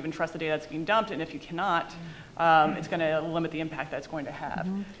you actually even trust the data that's being dumped, and if you cannot, it's going to limit the impact that it's going to have.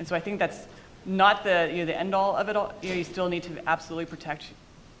 Mm-hmm. And so I think that's not the end all of it all. You still need to absolutely protect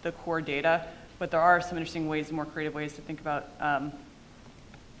the core data, but there are some interesting ways, more creative ways to think about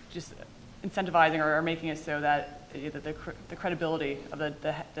just incentivizing or making it so that the credibility of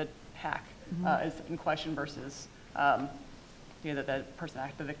the hack mm-hmm. Is in question versus the person,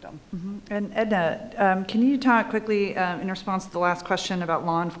 the victim. Mm-hmm. And Edna, can you talk quickly in response to the last question about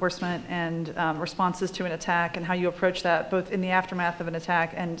law enforcement and responses to an attack and how you approach that both in the aftermath of an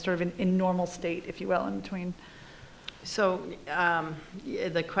attack and sort of in normal state, if you will, in between? So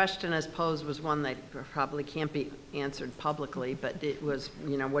the question as posed was one that probably can't be answered publicly, but it was,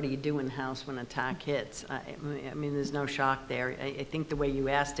 what do you do in-house when an attack hits? I mean, there's no shock there. I think the way you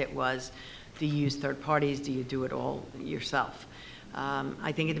asked it was, do you use third parties? Do you do it all yourself?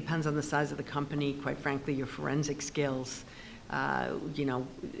 I think it depends on the size of the company, quite frankly, your forensic skills.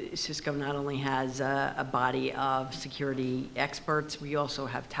 Cisco not only has a body of security experts, we also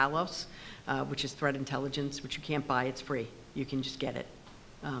have Talos, which is threat intelligence, which you can't buy, it's free. You can just get it,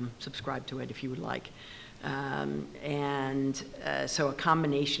 subscribe to it if you would like. So a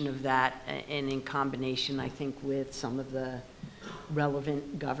combination of that, and in combination, I think, with some of the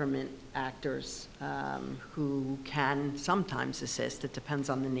relevant government actors who can sometimes assist. It depends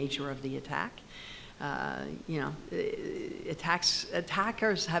on the nature of the attack.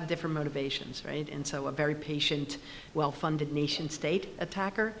 Attackers have different motivations, right? And so a very patient, well-funded nation-state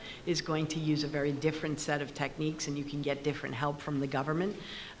attacker is going to use a very different set of techniques, and you can get different help from the government.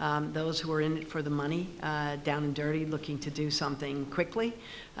 Those who are in it for the money, down and dirty, looking to do something quickly,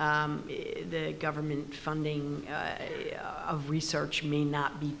 the government funding of research may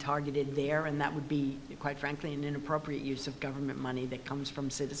not be targeted there, and that would be, quite frankly, an inappropriate use of government money that comes from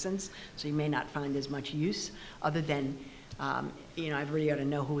citizens. So you may not find as much use, other than, everybody ought to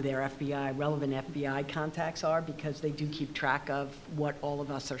know who their relevant FBI contacts are, because they do keep track of what all of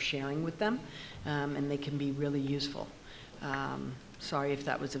us are sharing with them, and they can be really useful. Sorry if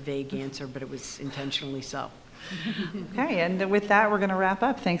that was a vague answer, but it was intentionally so. Okay, and with that, we're going to wrap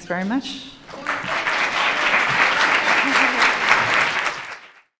up. Thanks very much.